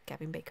with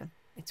Kevin Bacon.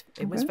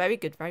 It was very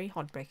good, very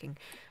heartbreaking.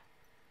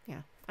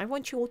 Yeah, I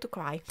want you all to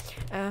cry.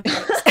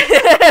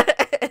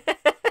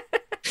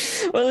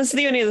 Well, this is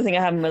the only other thing I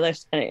have on my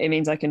list, and it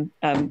means I can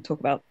talk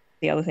about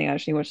the other thing I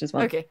actually watched this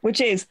month. Okay, which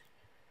is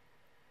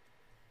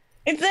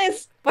it's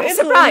this. What a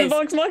surprise!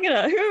 Vox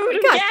Machina. Who would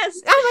have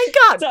guessed? Oh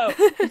my God! So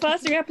the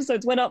first 3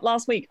 episodes went up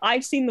last week.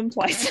 I've seen them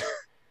twice.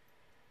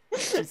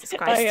 Jesus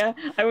Christ!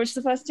 I watched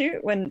the first 2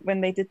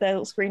 when they did their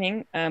little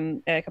screening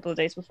a couple of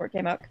days before it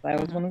came out, because I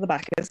was one of the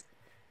backers.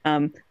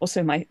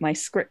 Also, my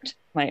script,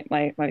 my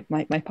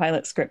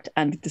pilot script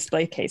and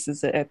display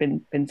cases that have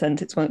been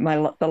sent. It's one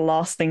of the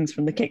last things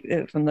from the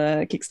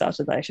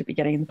Kickstarter that I should be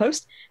getting in the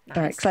post. Nice.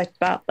 Very excited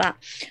about that.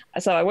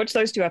 So I watched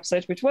those 2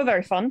 episodes, which were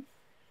very fun.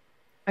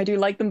 I do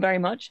like them very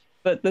much,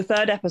 but the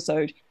 3rd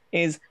episode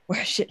is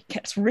where shit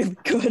gets really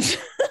good.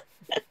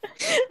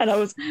 And I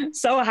was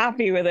so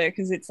happy with it,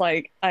 because it's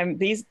like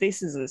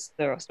this is a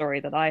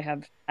story that I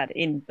have had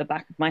in the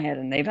back of my head,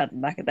 and they've had in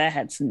the back of their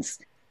head since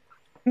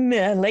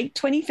late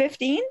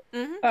 2015.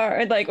 Mm-hmm.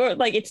 or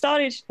like it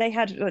started. They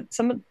had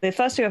some of the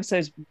first 2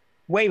 episodes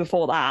way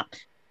before that,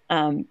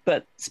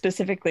 but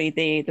specifically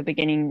the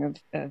beginning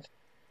of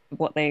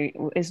what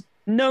is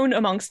known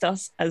amongst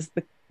us as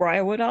the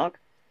Briarwood arc.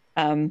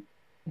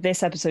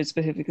 This episode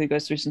specifically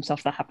goes through some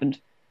stuff that happened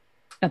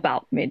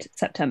about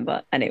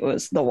mid-September, and it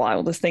was the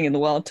wildest thing in the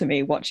world to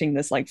me watching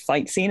this like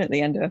fight scene at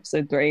the end of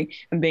episode 3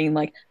 and being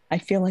like, I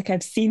feel like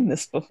I've seen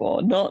this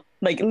before. Not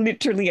like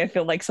literally, I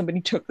feel like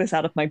somebody took this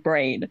out of my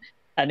brain.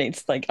 And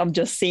it's like I'm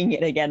just seeing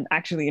it again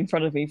actually in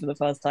front of me for the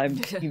first time,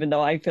 even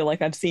though I feel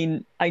like I've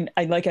seen I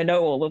like I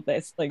know all of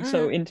this, like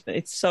so intimate.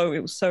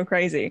 It was so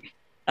crazy.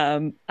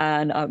 And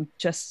I'm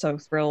just so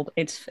thrilled.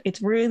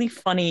 It's really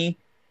funny,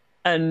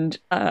 and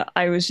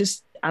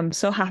I'm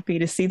so happy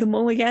to see them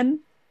all again.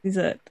 These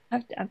are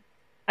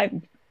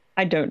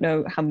I don't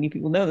know how many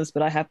people know this,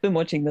 but I have been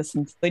watching this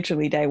since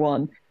literally day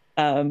one.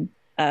 I'm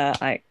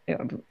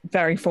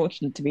very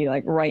fortunate to be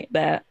like right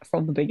there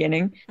from the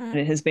beginning, and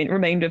it has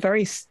remained a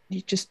very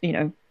just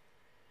I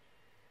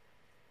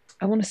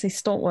want to say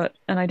stalwart,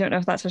 and I don't know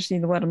if that's actually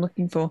the word I'm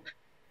looking for.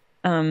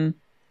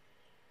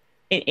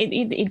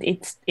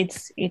 It's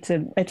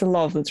a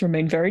love that's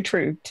remained very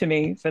true to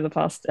me for the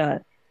past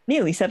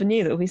nearly 7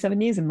 years. It'll be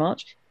 7 years in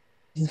March.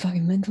 It's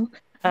fucking mental.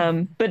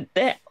 But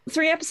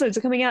 3 episodes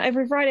are coming out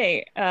every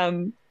Friday.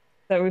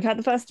 So we've had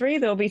the first 3.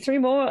 There'll be 3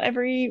 more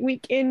every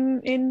week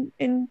in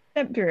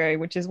February,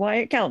 which is why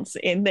it counts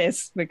in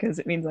this, because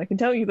it means I can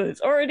tell you that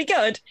it's already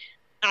good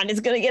and it's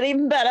going to get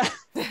even better.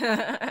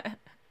 I'm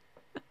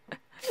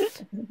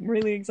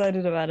really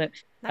excited about it.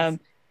 Nice.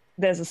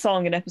 There's a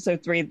song in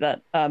episode 3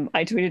 that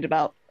I tweeted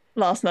about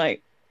last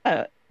night.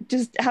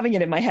 Just having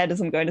it in my head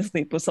as I'm going to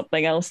sleep was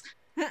something else.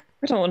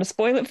 I don't want to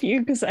spoil it for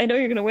you because I know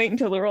you're going to wait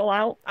until they're all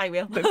out. I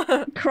will.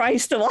 But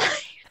Christ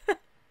alive.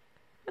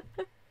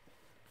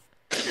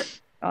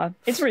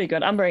 It's really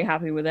good. I'm very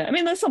happy with it. I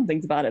mean, there's some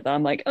things about it that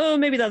I'm like, oh,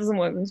 maybe that doesn't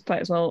work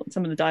quite as well.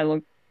 Some of the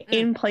dialogue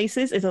in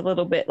places is a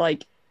little bit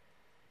like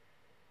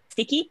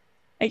sticky,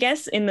 I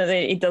guess, in that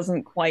it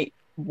doesn't quite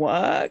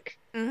work.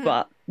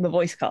 But the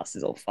voice cast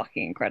is all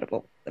fucking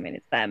incredible. I mean,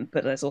 it's them,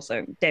 but there's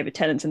also David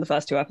Tennant in the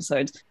first 2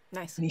 episodes.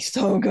 Nice. And he's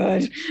so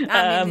good.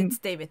 I mean, it's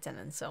David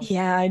Tennant, so.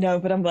 Yeah, I know,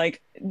 but I'm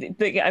like,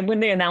 when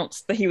they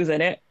announced that he was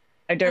in it,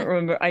 I don't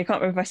remember, I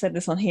can't remember if I said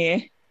this on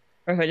here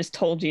or if I just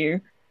told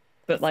you,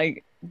 but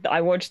like,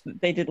 I watched,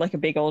 they did like a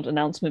big old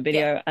announcement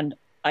video and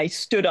I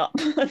stood up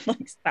and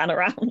like span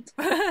around.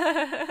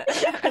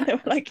 And they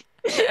were like,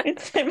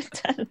 it's David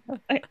Tennant. I was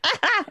like,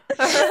 I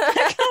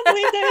can't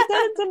believe David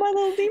Tennant's on my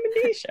little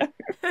D&D show.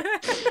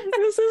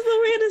 This is the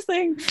weirdest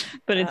thing.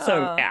 But it's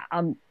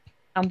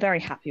I'm very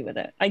happy with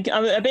it.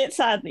 I'm a bit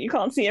sad that you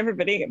can't see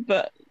everybody,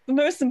 but the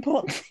most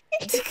important thing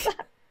is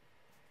that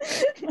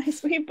my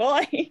sweet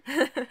boy.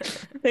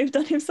 They've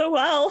done him so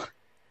well.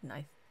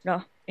 Nice.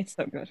 Oh, it's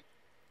so good.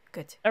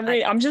 Good.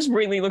 I'm just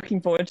really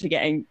looking forward to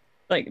getting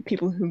like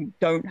people who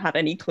don't have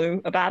any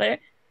clue about it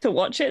to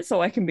watch it,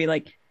 so I can be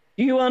like,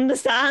 do you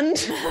understand?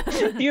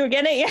 Do you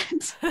get it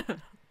yet?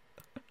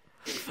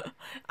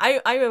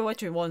 I will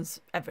watch it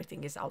once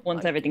everything is out.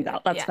 Once everything's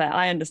out. That's fair.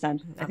 I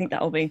understand. I think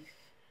that'll be.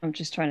 I'm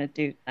just trying to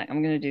do.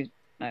 I'm gonna do.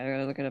 I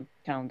gotta look at a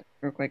calendar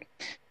real quick.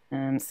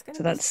 So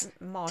that's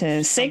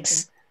to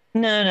 6.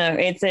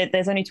 No.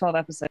 There's only 12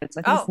 episodes.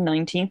 I think it's the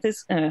 19th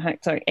is.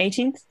 Sorry,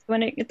 18th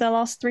when the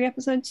last 3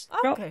 episodes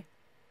drop. Okay.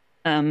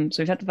 So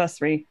we've had the first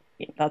 3.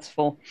 Yeah, that's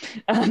 4.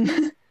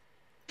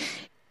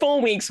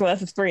 4 weeks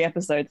worth of 3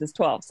 episodes is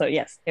 12. So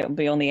yes, it'll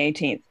be on the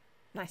 18th.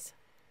 Nice.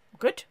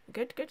 Good.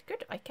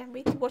 I can't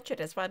wait to watch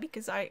it as well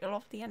because I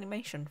love the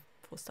animation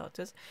for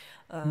starters.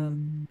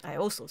 I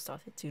also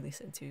started to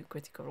listen to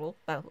Critical Role.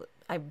 Well,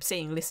 I'm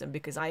saying listen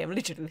because I am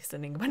literally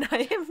listening when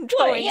I am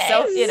drawing.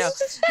 Well, yeah,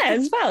 it's fair.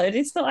 It's valid.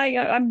 It's not.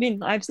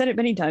 I've said it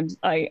many times.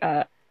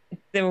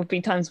 There will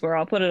be times where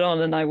I'll put it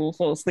on and I will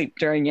fall asleep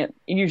during it.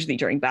 Usually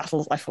during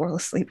battles, I fall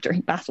asleep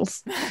during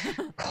battles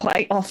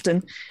quite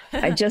often.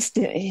 I just,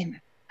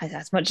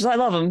 as much as I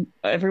love them,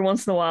 every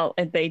once in a while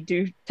they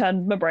do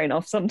turn my brain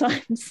off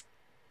sometimes.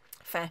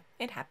 Fair,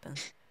 it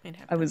happens.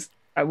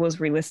 I was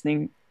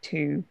re-listening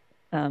to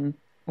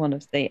one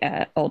of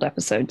the old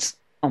episodes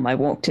on my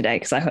walk today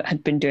because I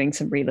had been doing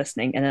some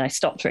re-listening and then I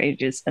stopped for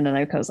ages and then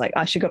I was like,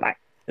 I should go back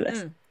to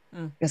this.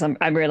 Because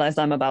I realized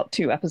I'm about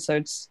 2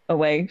 episodes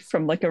away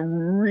from like a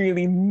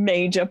really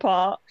major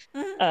part.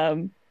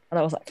 And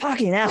I was like,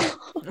 fucking hell,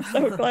 I'm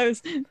so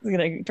close. It's going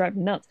to drive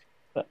me nuts.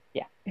 But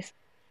yeah,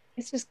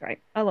 it's just great.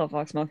 I love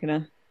Vox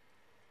Machina.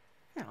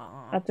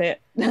 That's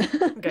it.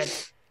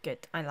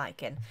 Good. I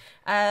like it.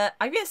 I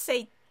will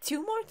say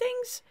 2 more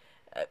things.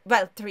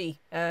 Well, 3.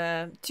 2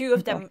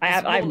 of them. I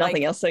have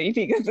nothing else, so if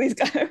you could please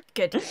go.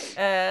 Good.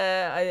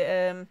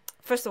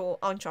 First of all,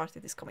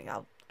 Uncharted is coming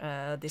out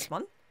this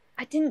month.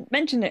 I didn't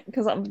mention it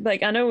because I'm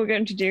like, I know we're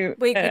going to do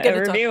a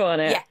review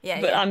on it,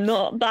 but I'm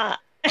not that.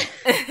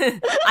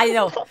 I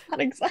know. Not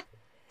exactly.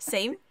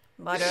 Same,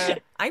 but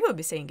I will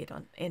be saying it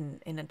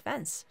in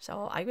advance,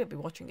 so I will be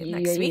watching it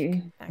next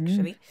week,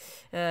 actually.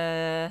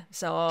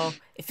 So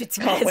if it's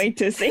can't wait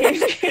to see.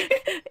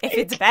 If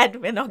it's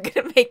bad, we're not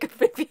gonna make a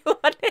review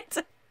on it.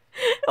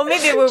 Or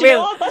maybe we will. You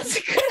know what? That's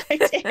a good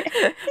idea.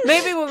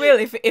 Maybe we will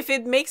if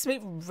it makes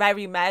me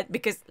very mad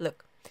because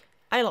look,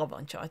 I love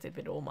Uncharted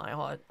with all my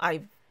heart.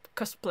 I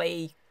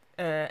cosplay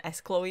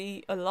as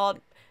Chloe a lot,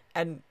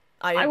 and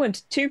I went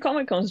to 2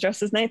 Comic Cons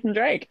dressed as Nathan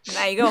Drake.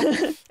 There you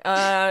go.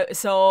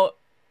 So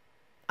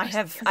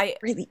I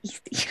really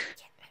easy.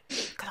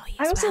 Chloe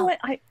I as also well.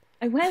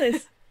 I wear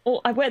this.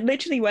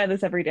 Literally wear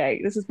this every day.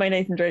 This is my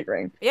Nathan Drake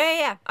ring.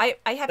 Yeah. I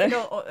have it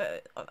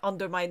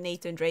under my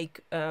Nathan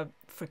Drake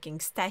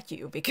freaking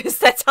statue because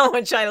that's how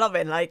much I love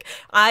it. Like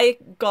I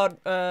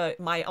got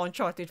my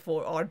Uncharted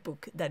 4 art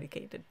book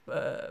dedicated.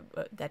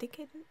 Did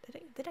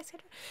I say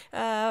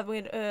that?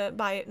 With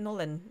by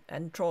Nolan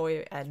and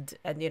Troy and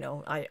you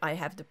know I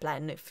have the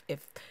plan if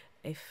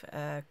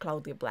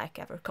Claudia Black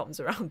ever comes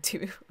around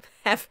to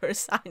have her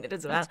sign it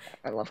as well.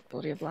 I love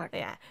Claudia Black.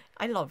 Yeah,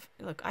 I love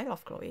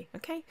Chloe.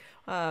 Okay,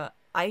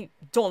 I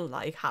don't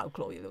like how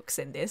Chloe looks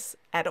in this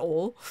at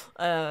all.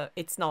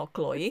 It's not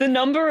Chloe. The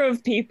number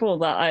of people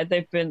that I've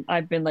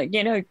been like,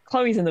 you know,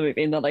 Chloe's in the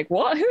movie, and they're like,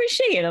 what? Who is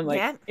she? And I'm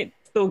like, yeah.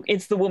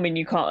 It's the woman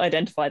you can't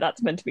identify.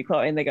 That's meant to be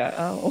Chloe, and they go,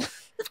 oh.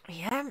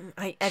 Yeah,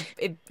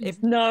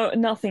 no,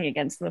 nothing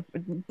against the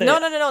no,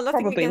 nothing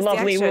probably against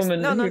lovely the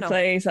woman who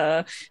plays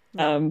her.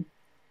 No.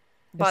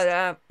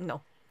 But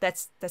no,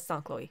 that's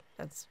not Chloe.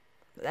 That's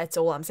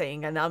all I'm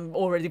saying, and I'm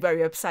already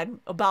very upset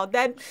about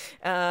that.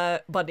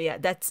 But yeah,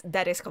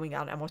 that is coming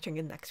out. I'm watching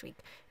it next week,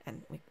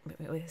 and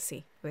we'll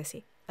see.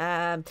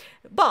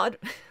 But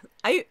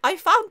I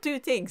found 2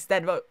 things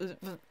that were.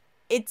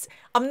 It's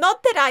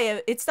not that I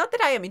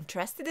am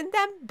interested in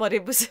them, but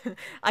it was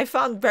I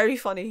found very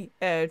funny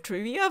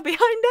trivia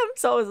behind them.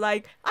 So I was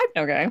like,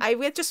 I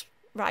will just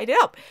write it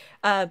up.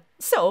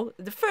 So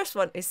the first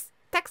one is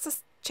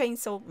Texas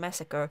Chainsaw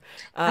Massacre.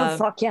 Oh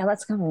fuck yeah,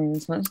 that's coming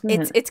this month.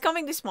 It's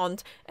coming this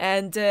month,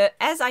 and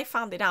as I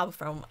found it out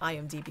from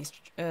IMDb's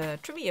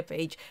trivia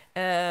page,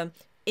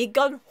 it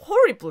got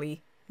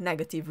horribly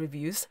negative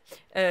reviews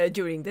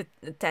during the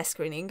test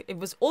screening. It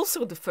was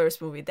also the first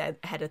movie that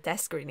had a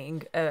test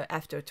screening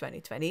after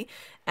 2020,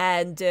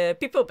 and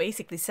people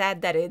basically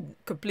said that it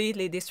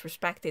completely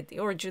disrespected the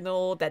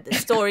original, that the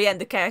story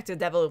and the character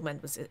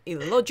development was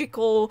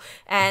illogical,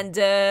 and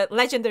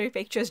Legendary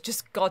Pictures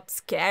just got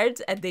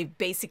scared and they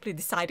basically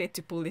decided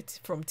to pull it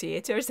from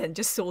theaters and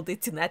just sold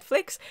it to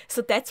Netflix.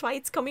 So that's why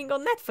it's coming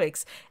on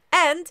Netflix.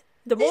 And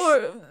the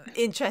more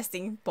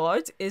interesting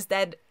part is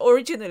that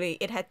originally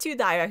it had 2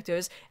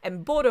 directors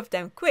and both of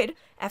them quit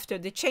after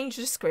they changed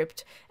the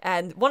script,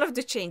 and one of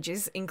the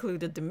changes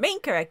included the main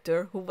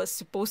character, who was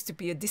supposed to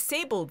be a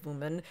disabled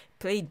woman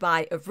played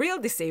by a real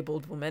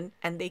disabled woman,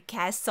 and they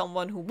cast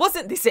someone who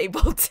wasn't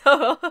disabled.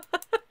 So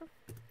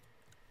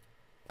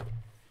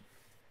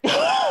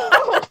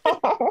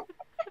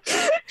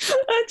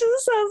that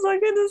just sounds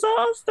like a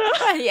disaster.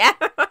 Yeah.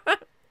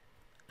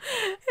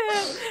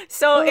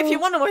 So if you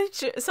want to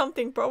watch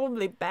something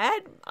probably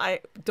bad,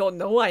 I don't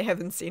know, I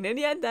haven't seen it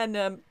yet,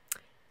 then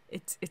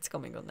it's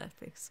coming on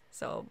Netflix.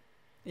 So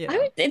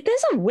yeah,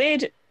 there's a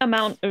weird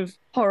amount of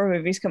horror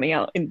movies coming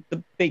out in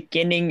the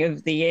beginning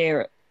of the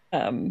year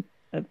at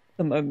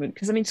the moment,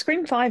 because I mean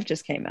Scream 5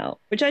 just came out,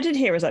 which I did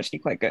hear is actually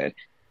quite good.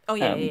 Oh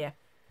yeah.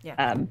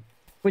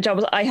 Which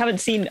I haven't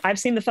seen. I've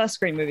seen the first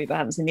Scream movie, but I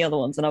haven't seen the other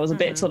ones, and I was a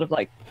bit sort of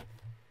like,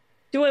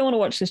 do I want to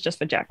watch this just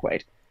for Jack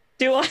Wade?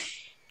 Do I?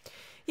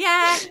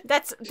 Yeah,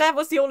 that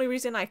was the only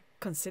reason I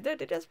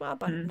considered it as well,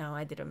 but no,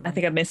 I didn't. I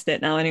think I missed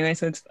it now anyway,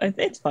 so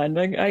it's fine.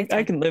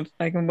 I can live.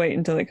 I can wait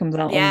until it comes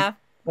out on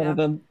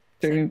whatever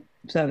streaming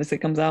service it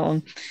comes out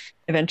on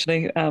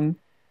eventually. I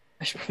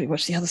should probably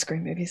watch the other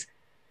Scream movies.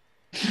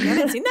 You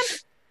haven't seen them?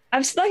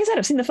 Like I said,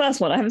 I've seen the first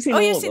one. I haven't seen. Oh,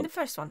 you've seen the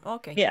first one.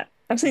 Okay. Yeah,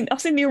 I've seen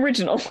the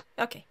original.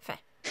 Okay, fair.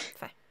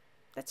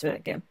 That's fair.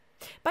 Yeah.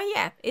 But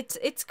yeah,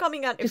 it's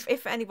coming out.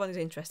 If anyone is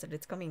interested,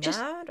 it's coming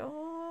out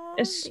on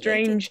a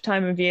strange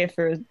time of year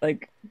for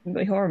like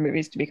horror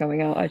movies to be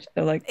coming out. I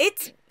feel like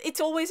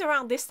it's always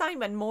around this time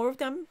when more of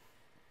them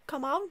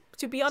come out,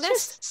 to be honest.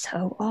 It's just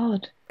so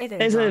odd.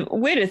 There's a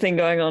weirder thing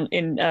going on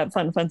in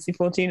Final Fantasy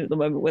 14 at the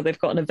moment, where they've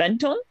got an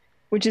event on,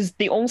 which is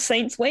the All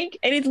Saints Week,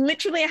 and it's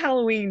literally a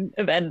Halloween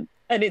event,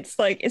 and it's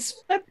like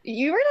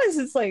you realize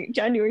it's like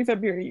January,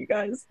 February, you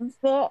guys. It's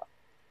not.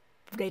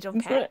 They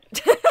don't care.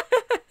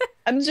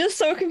 I'm just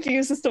so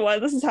confused as to why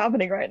this is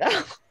happening right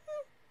now.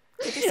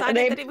 They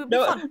decided that it would be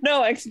fun.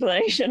 No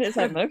explanation. It's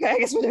like, okay, I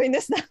guess we're doing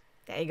this now.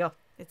 There you go.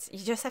 You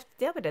just have to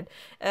deal with it.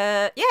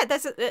 Yeah,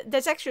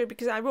 that's actually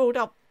because I wrote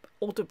up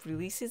all the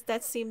releases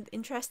that seemed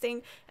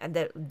interesting, and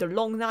the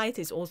Long Night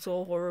is also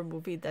a horror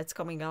movie that's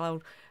coming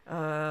out.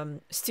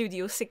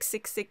 Studio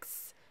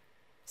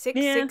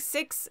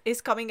 666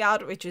 is coming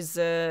out, which is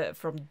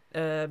from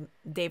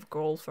Dave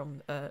Grohl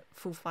from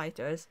Foo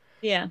Fighters.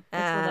 Yeah, I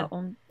saw that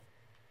one.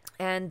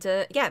 And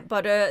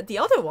but the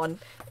other one,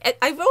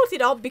 I wrote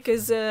it up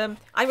because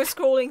I was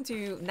scrolling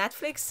to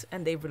Netflix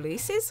and their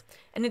releases,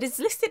 and it is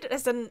listed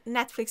as a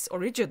Netflix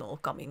original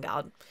coming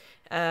out.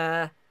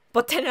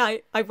 But then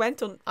I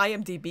went on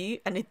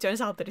IMDb, and it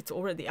turns out that it's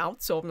already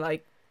out. So I'm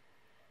like,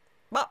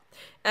 well,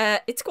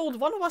 it's called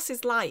One of Us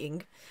is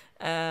Lying.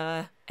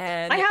 And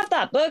I have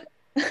that book.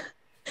 Yeah,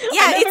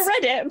 I never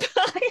read it,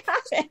 but I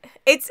have it.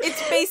 It's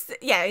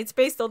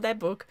based on that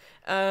book,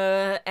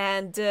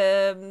 and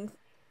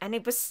and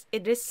it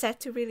is set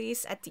to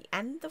release at the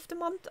end of the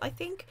month, I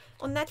think,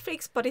 on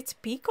Netflix, but it's a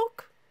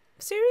Peacock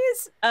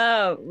series.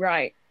 Oh,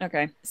 right.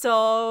 Okay.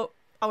 So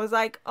I was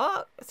like,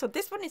 oh, so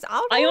this one is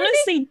out I already?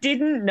 honestly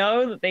didn't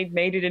know that they'd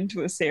made it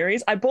into a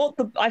series. I thought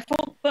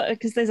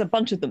because there's a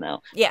bunch of them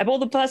now. Yeah. I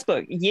bought the first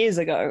book years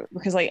ago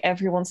because like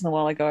every once in a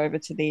while I go over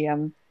to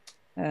the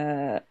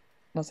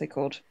what's it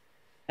called?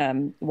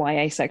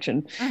 YA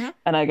section,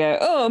 and I go,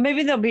 oh,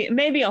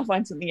 maybe I'll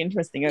find something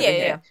interesting over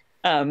here.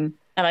 And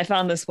I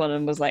found this one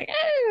and was like,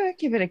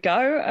 give it a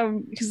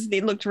go, because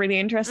it looked really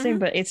interesting,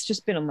 but it's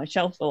just been on my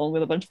shelf along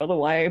with a bunch of other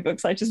YA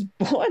books I just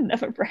bought and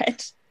never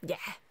read. Yeah,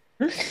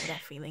 that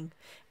feeling.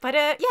 But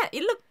yeah,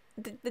 it looked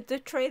the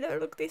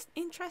trailer looked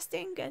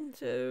interesting,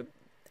 and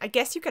I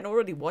guess you can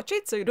already watch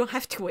it, so you don't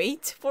have to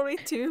wait for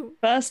it to.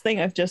 First thing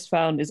I've just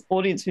found is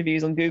audience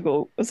reviews on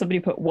Google. Somebody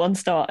put 1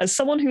 star. As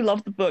someone who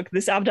loved the book,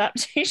 this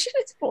adaptation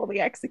is poorly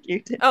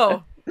executed.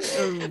 Oh.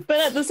 But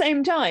at the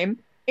same time,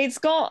 it's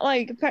got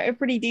like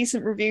pretty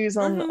decent reviews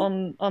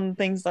on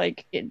things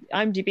like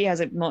IMDb has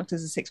it marked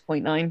as a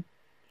 6.9.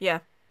 Yeah.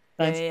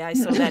 Yeah, I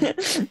saw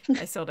that.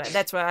 I saw that.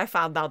 That's where I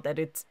found out that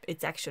it's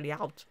actually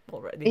out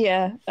already.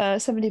 Yeah,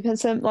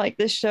 70% like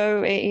this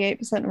show,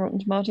 88% Rotten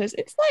Tomatoes.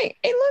 It's like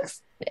it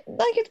looks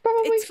like it's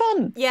probably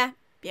fun.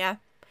 Yeah.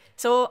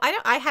 So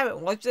I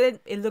haven't watched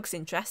it. It looks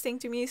interesting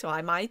to me, so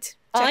I might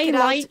check it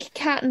out. I like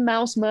cat and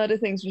mouse murder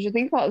things, which I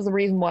think about is the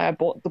reason why I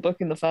bought the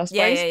book in the first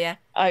place. Yeah.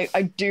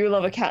 I do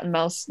love a cat and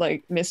mouse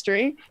like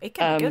mystery. It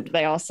can be good.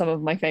 They are some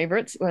of my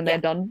favorites when they're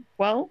done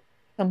well.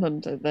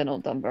 Sometimes they're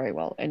not done very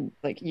well, and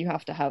like you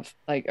have to have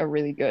like a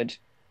really good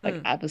like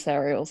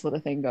adversarial sort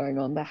of thing going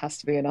on. There has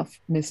to be enough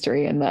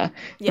mystery in there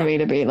for me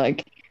to be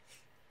like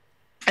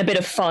a bit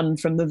of fun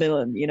from the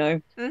villain, you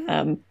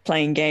know.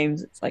 Playing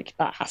games, it's like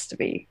that has to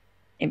be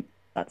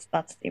that's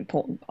the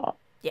important part.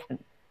 Yeah. And,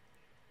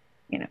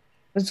 you know,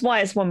 that's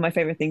why it's one of my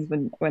favorite things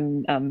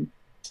when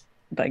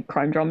like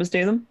crime dramas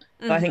do them.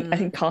 So I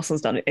think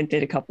Castle's done it. It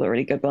did a couple of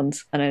really good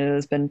ones, and I know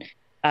there's been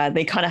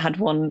they kind of had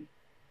one.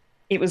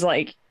 It was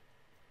like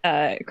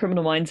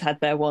Criminal Minds had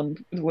their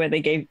one where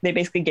they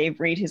basically gave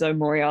Reed his own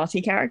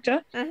Moriarty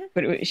character,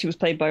 but she was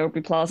played by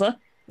Aubrey Plaza.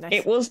 Nice.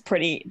 It was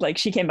pretty like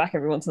she came back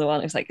every once in a while.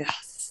 And it was like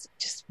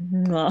just.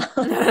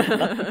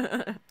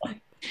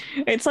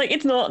 It's like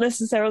it's not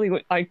necessarily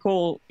what I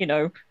call, you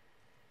know,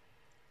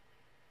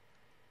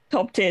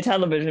 top tier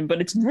television,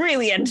 but it's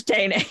really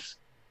entertaining.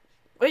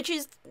 Which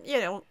is, you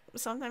know,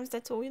 sometimes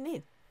that's all you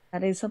need.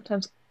 That is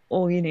sometimes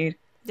all you need.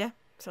 Yeah.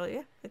 So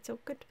yeah, it's all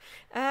good.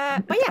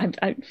 But yeah.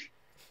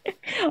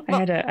 I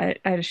had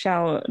a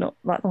shower not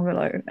that long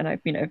ago, and I,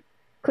 you know,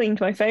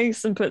 cleaned my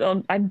face and put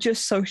on. I'm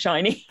just so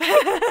shiny.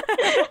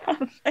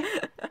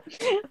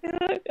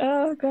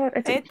 Oh god,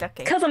 it's okay.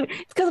 Because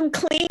I'm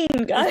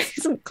clean,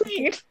 guys. I'm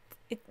clean.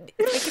 It's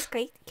because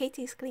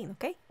Katie's clean.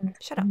 Okay,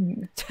 shut up.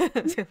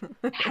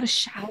 I had a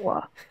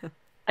shower.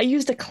 I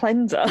used a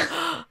cleanser.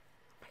 Oh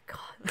my god,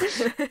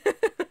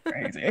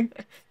 crazy.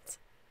 It's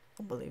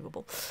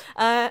unbelievable.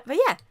 But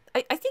yeah,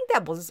 I think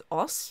that was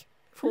us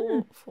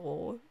for.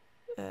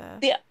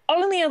 The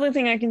only other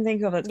thing I can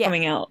think of that's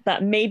coming out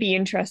that may be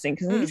interesting,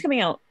 because I think it's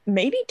coming out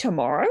maybe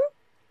tomorrow.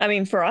 I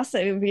mean, for us,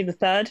 it would be the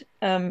 3rd.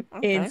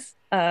 Is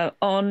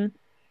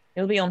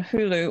it'll be on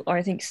Hulu, or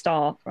I think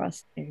Star for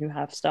us who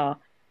have Star.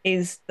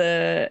 Is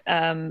the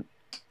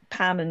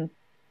Pam and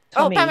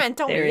Tommy Pam and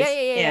Tommy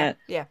series.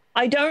 Yeah.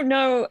 I don't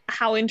know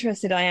how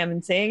interested I am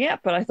in seeing it,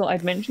 but I thought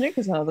I'd mention it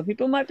because other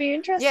people might be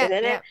interested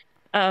in it.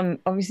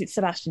 Obviously, it's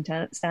Sebastian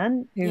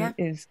Stan, who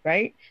is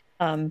great.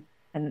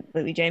 And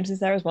Lily James is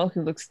there as well,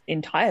 who looks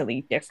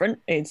entirely different.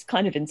 It's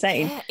kind of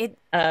insane.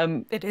 Yeah,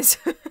 it is.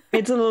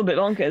 It's a little bit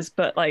bonkers,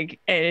 but like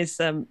it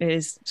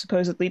is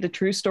supposedly the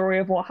true story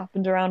of what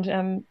happened around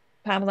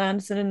Pamela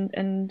Anderson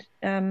and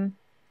I can't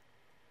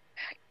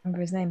remember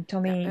his name,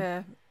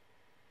 Tommy.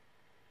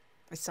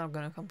 It's not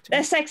gonna come to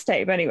their sex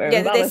tape anyway.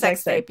 Yeah, their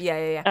sex tape.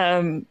 Yeah.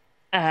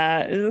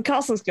 The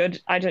castle's good.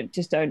 I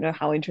just don't know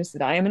how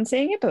interested I am in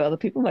seeing it, but other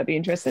people might be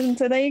interested, and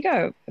so there you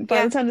go.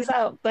 By the time it's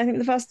out, I think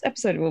the first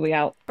episode will be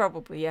out.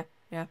 Probably, yeah.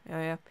 Yeah,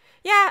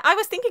 I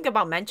was thinking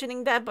about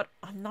mentioning that, but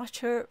I'm not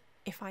sure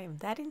if I am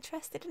that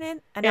interested in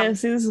it. And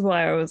see, this is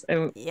why I was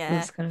kind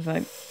of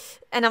like...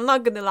 And I'm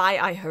not gonna lie,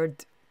 I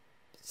heard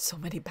so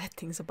many bad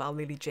things about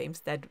Lily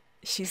James that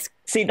she's...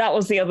 See, that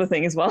was the other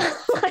thing as well.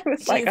 I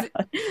was like,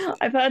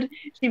 I've heard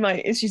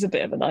she's a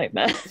bit of a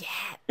nightmare.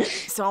 Yeah.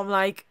 So I'm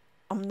like,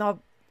 I'm not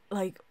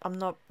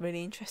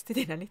really interested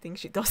in anything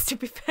she does, to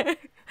be fair.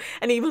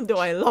 And even though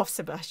I love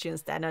Sebastian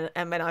Stan,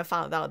 and when I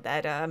found out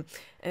that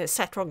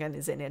Seth Rogen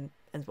is in it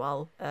as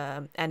well,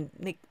 and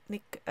Nick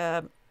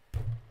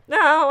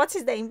no, what's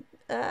his name?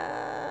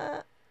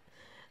 What's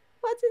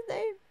his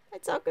name?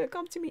 It's not gonna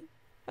come to me.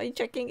 Are you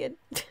checking it?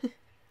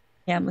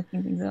 Yeah, I'm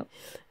looking things up.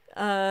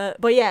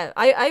 But yeah,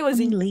 I was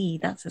in Lee.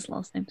 That's his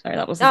last name. Sorry,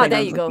 that was the thing there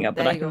I was you go. looking up,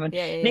 There you go.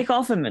 Yeah. Nick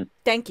Offerman.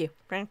 Thank you.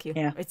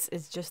 Yeah,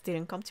 it's just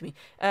didn't come to me.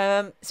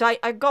 So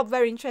I got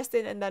very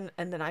interested, and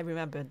then I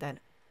remembered that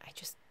I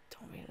just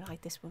don't really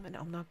like this woman.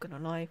 I'm not gonna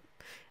lie,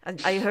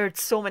 and I heard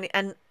so many,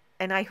 and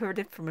and I heard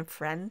it from a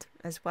friend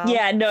as well.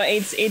 Yeah, no,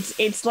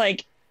 it's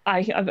like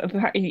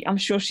I'm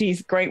sure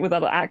she's great with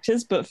other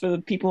actors, but for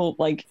people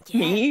like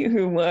me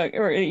who work,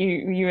 or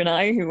you and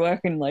I who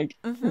work in like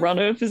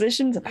runner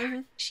positions,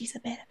 she's a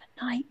bit of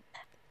a nightmare.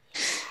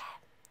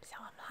 So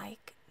I'm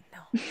like,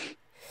 no.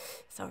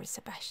 Sorry,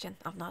 Sebastian.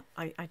 I'm not.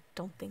 I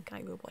don't think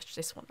I will watch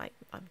this one.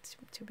 I'm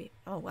to be.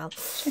 Oh well.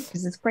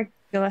 Because it's Craig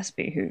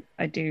Gillespie who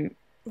I do.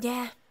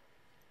 Yeah.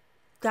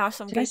 There are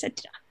some. Did I say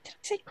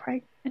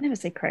Craig? I never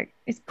say Craig.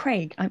 It's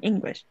Craig. I'm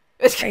English.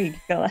 Craig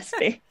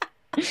Gillespie.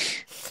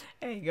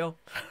 There you go.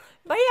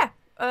 But yeah,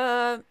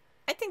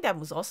 I think that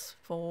was us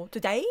for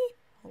today.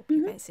 Hope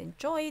you guys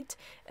enjoyed.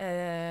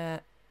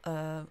 And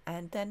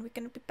then we're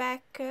gonna be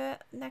back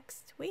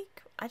next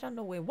week. I don't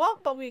know with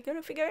what, but we're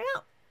gonna figure it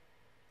out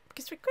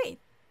because we're great.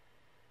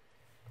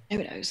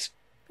 Who knows?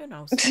 Who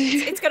knows?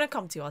 It's gonna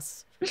come to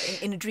us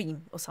in a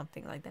dream or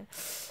something like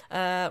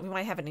that. We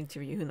might have an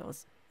interview. Who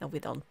knows? No, we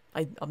don't.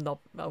 I'm not.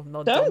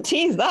 Don't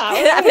tease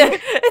that.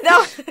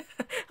 No,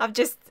 I'm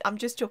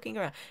just joking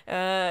around.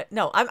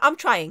 No, I'm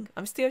trying.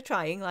 I'm still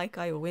trying, like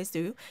I always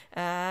do.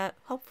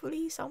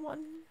 Hopefully,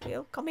 someone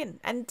will come in.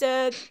 And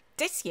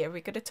this year, we're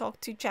gonna talk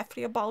to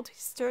Jeffrey about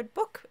his third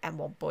book at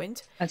one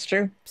point. That's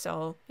true.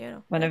 So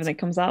whenever it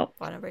comes out.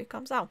 Whenever it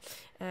comes out,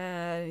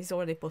 he's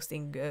already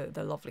posting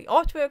the lovely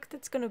artwork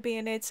that's gonna be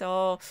in it.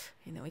 So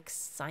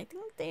exciting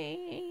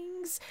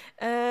things.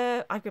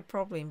 I could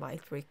probably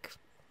invite Rick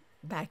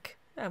back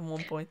at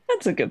one point.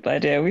 That's a good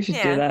idea. We should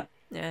do that.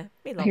 Yeah,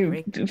 we love Who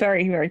Rick.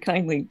 very, very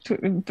kindly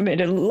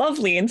made a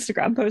lovely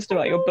Instagram post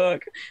about your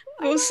book.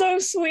 It was so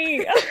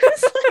sweet. I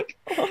was like,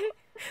 oh.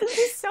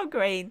 He's so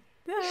great.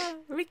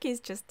 Rick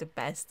is just the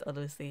best,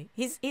 honestly.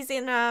 He's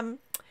in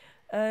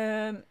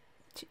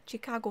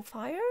Chicago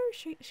Fire.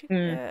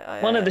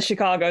 One of the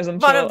Chicagos, I'm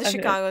sure. One of the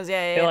Chicagos,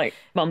 yeah. You're like,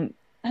 Mum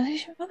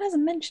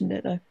hasn't mentioned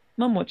it though.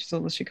 Mum watches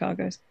all the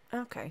Chicagos.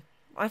 Okay.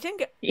 I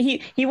think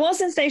he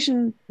was in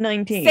Station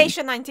 19.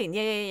 Station 19,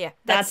 yeah.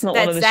 That's not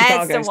one of the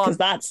Chicagos, because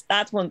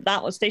that's one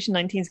that was Station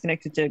 19 is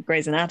connected to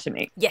Grey's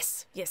Anatomy.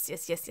 Yes. That's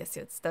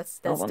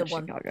the one.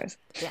 Chicagos.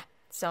 Yeah.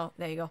 So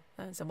there you go.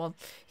 That's the one.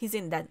 He's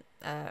in that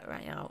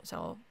right now.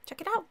 So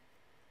check it out.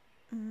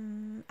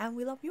 And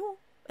we love you all.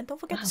 And don't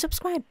forget to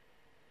subscribe.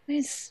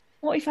 It's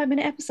a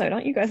 45-minute episode.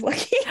 Aren't you guys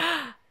lucky?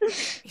 You're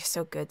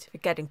so good.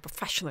 You're getting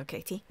professional,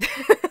 Katie.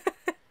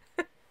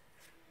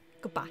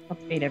 Goodbye.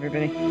 Godspeed,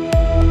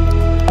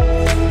 everybody.